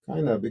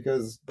 Kind of,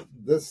 because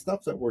this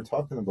stuff that we're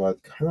talking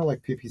about, kind of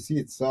like PPC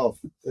itself,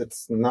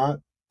 it's not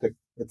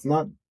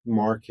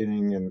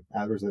marketing and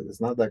advertising. It's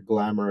not that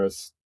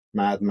glamorous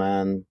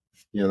madman,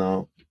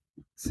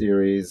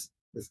 series.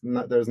 It's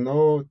not. There's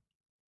no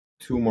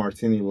 2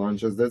 martini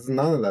lunches. There's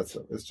none of that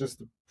stuff. It's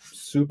just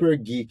super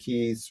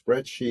geeky,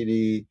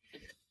 spreadsheety.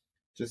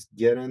 Just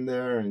get in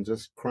there and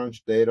just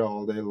crunch data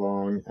all day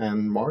long.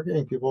 And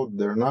marketing people,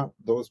 they're not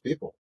those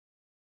people.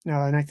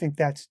 No, and I think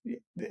that's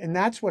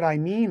what I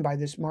mean by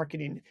this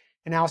marketing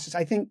analysis.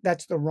 I think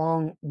that's the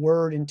wrong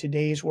word in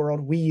today's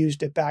world. We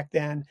used it back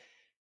then.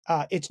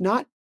 It's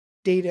not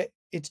data.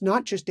 It's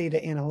not just data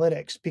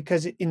analytics,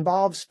 because it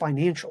involves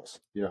financials.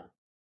 Yeah.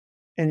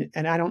 And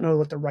I don't know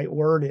what the right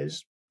word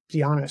is, to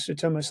be honest.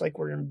 It's almost like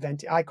we're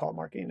inventing. I call it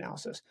marketing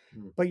analysis.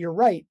 But you're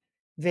right.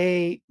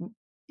 They,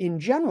 in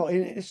general,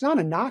 and it's not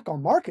a knock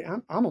on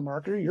marketing. I'm a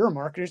marketer. You're a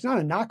marketer. It's not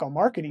a knock on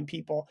marketing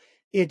people.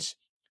 It's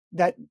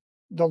that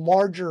the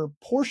larger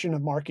portion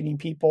of marketing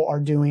people are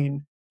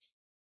doing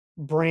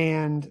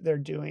brand, they're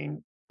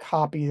doing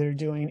copy, they're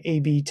doing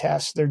A/B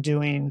tests, they're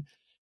doing,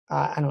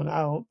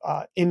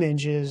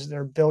 images,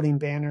 they're building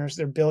banners,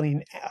 they're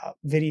building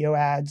video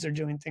ads, they're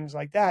doing things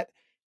like that.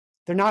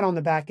 They're not on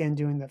the back end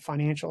doing the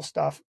financial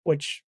stuff,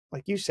 which,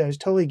 like you said, is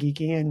totally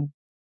geeky. And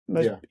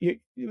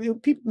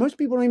most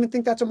people don't even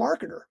think that's a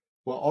marketer.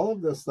 Well, all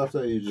of the stuff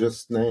that you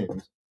just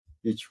named,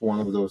 each one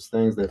of those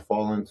things, they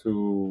fall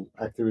into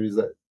activities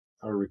that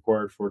are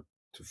required for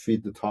to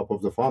feed the top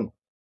of the funnel,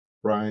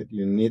 right?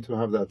 You need to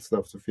have that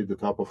stuff to feed the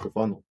top of the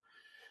funnel.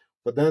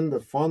 But then the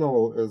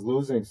funnel is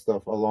losing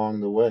stuff along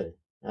the way,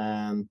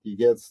 and you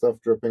get stuff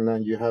dripping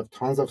down. You have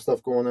tons of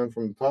stuff going in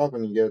from the top,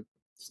 and you get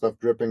stuff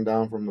dripping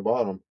down from the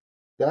bottom.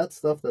 That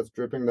stuff that's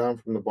dripping down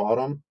from the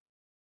bottom,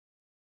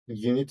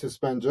 you need to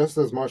spend just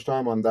as much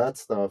time on that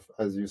stuff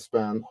as you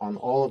spend on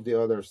all of the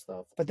other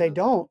stuff. But they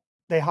don't.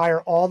 They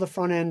hire all the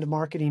front end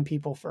marketing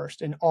people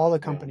first in all the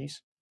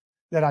companies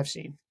that I've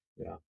seen.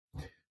 Yeah.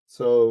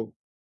 So,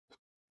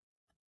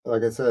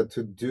 like I said,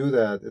 to do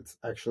that, it's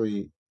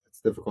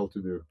difficult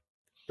to do.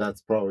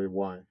 That's probably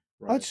why.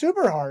 Right? Oh, it's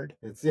super hard.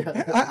 It's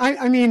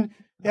I mean,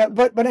 yeah,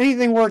 but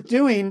anything worth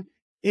doing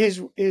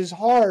is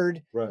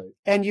hard. Right.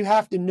 And you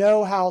have to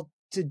know how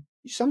to.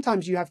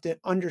 Sometimes you have to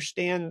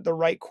understand the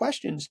right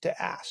questions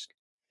to ask.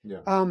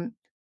 Yeah.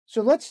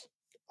 So let's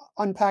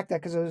unpack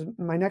that, because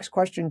my next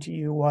question to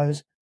you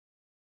was,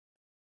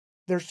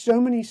 there's so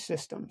many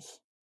systems,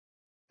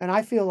 and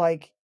I feel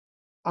like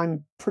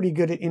I'm pretty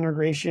good at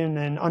integration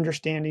and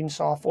understanding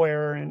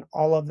software and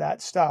all of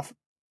that stuff.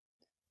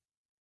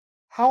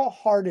 How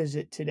hard is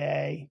it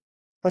today?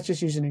 Let's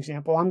just use an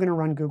example. I'm going to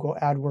run Google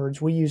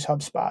AdWords. We use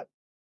HubSpot.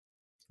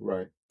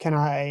 Right. Can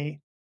I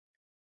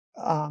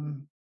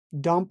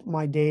dump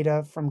my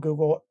data from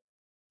Google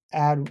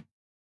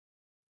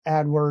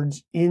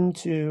AdWords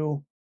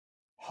into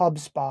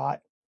HubSpot,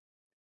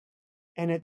 and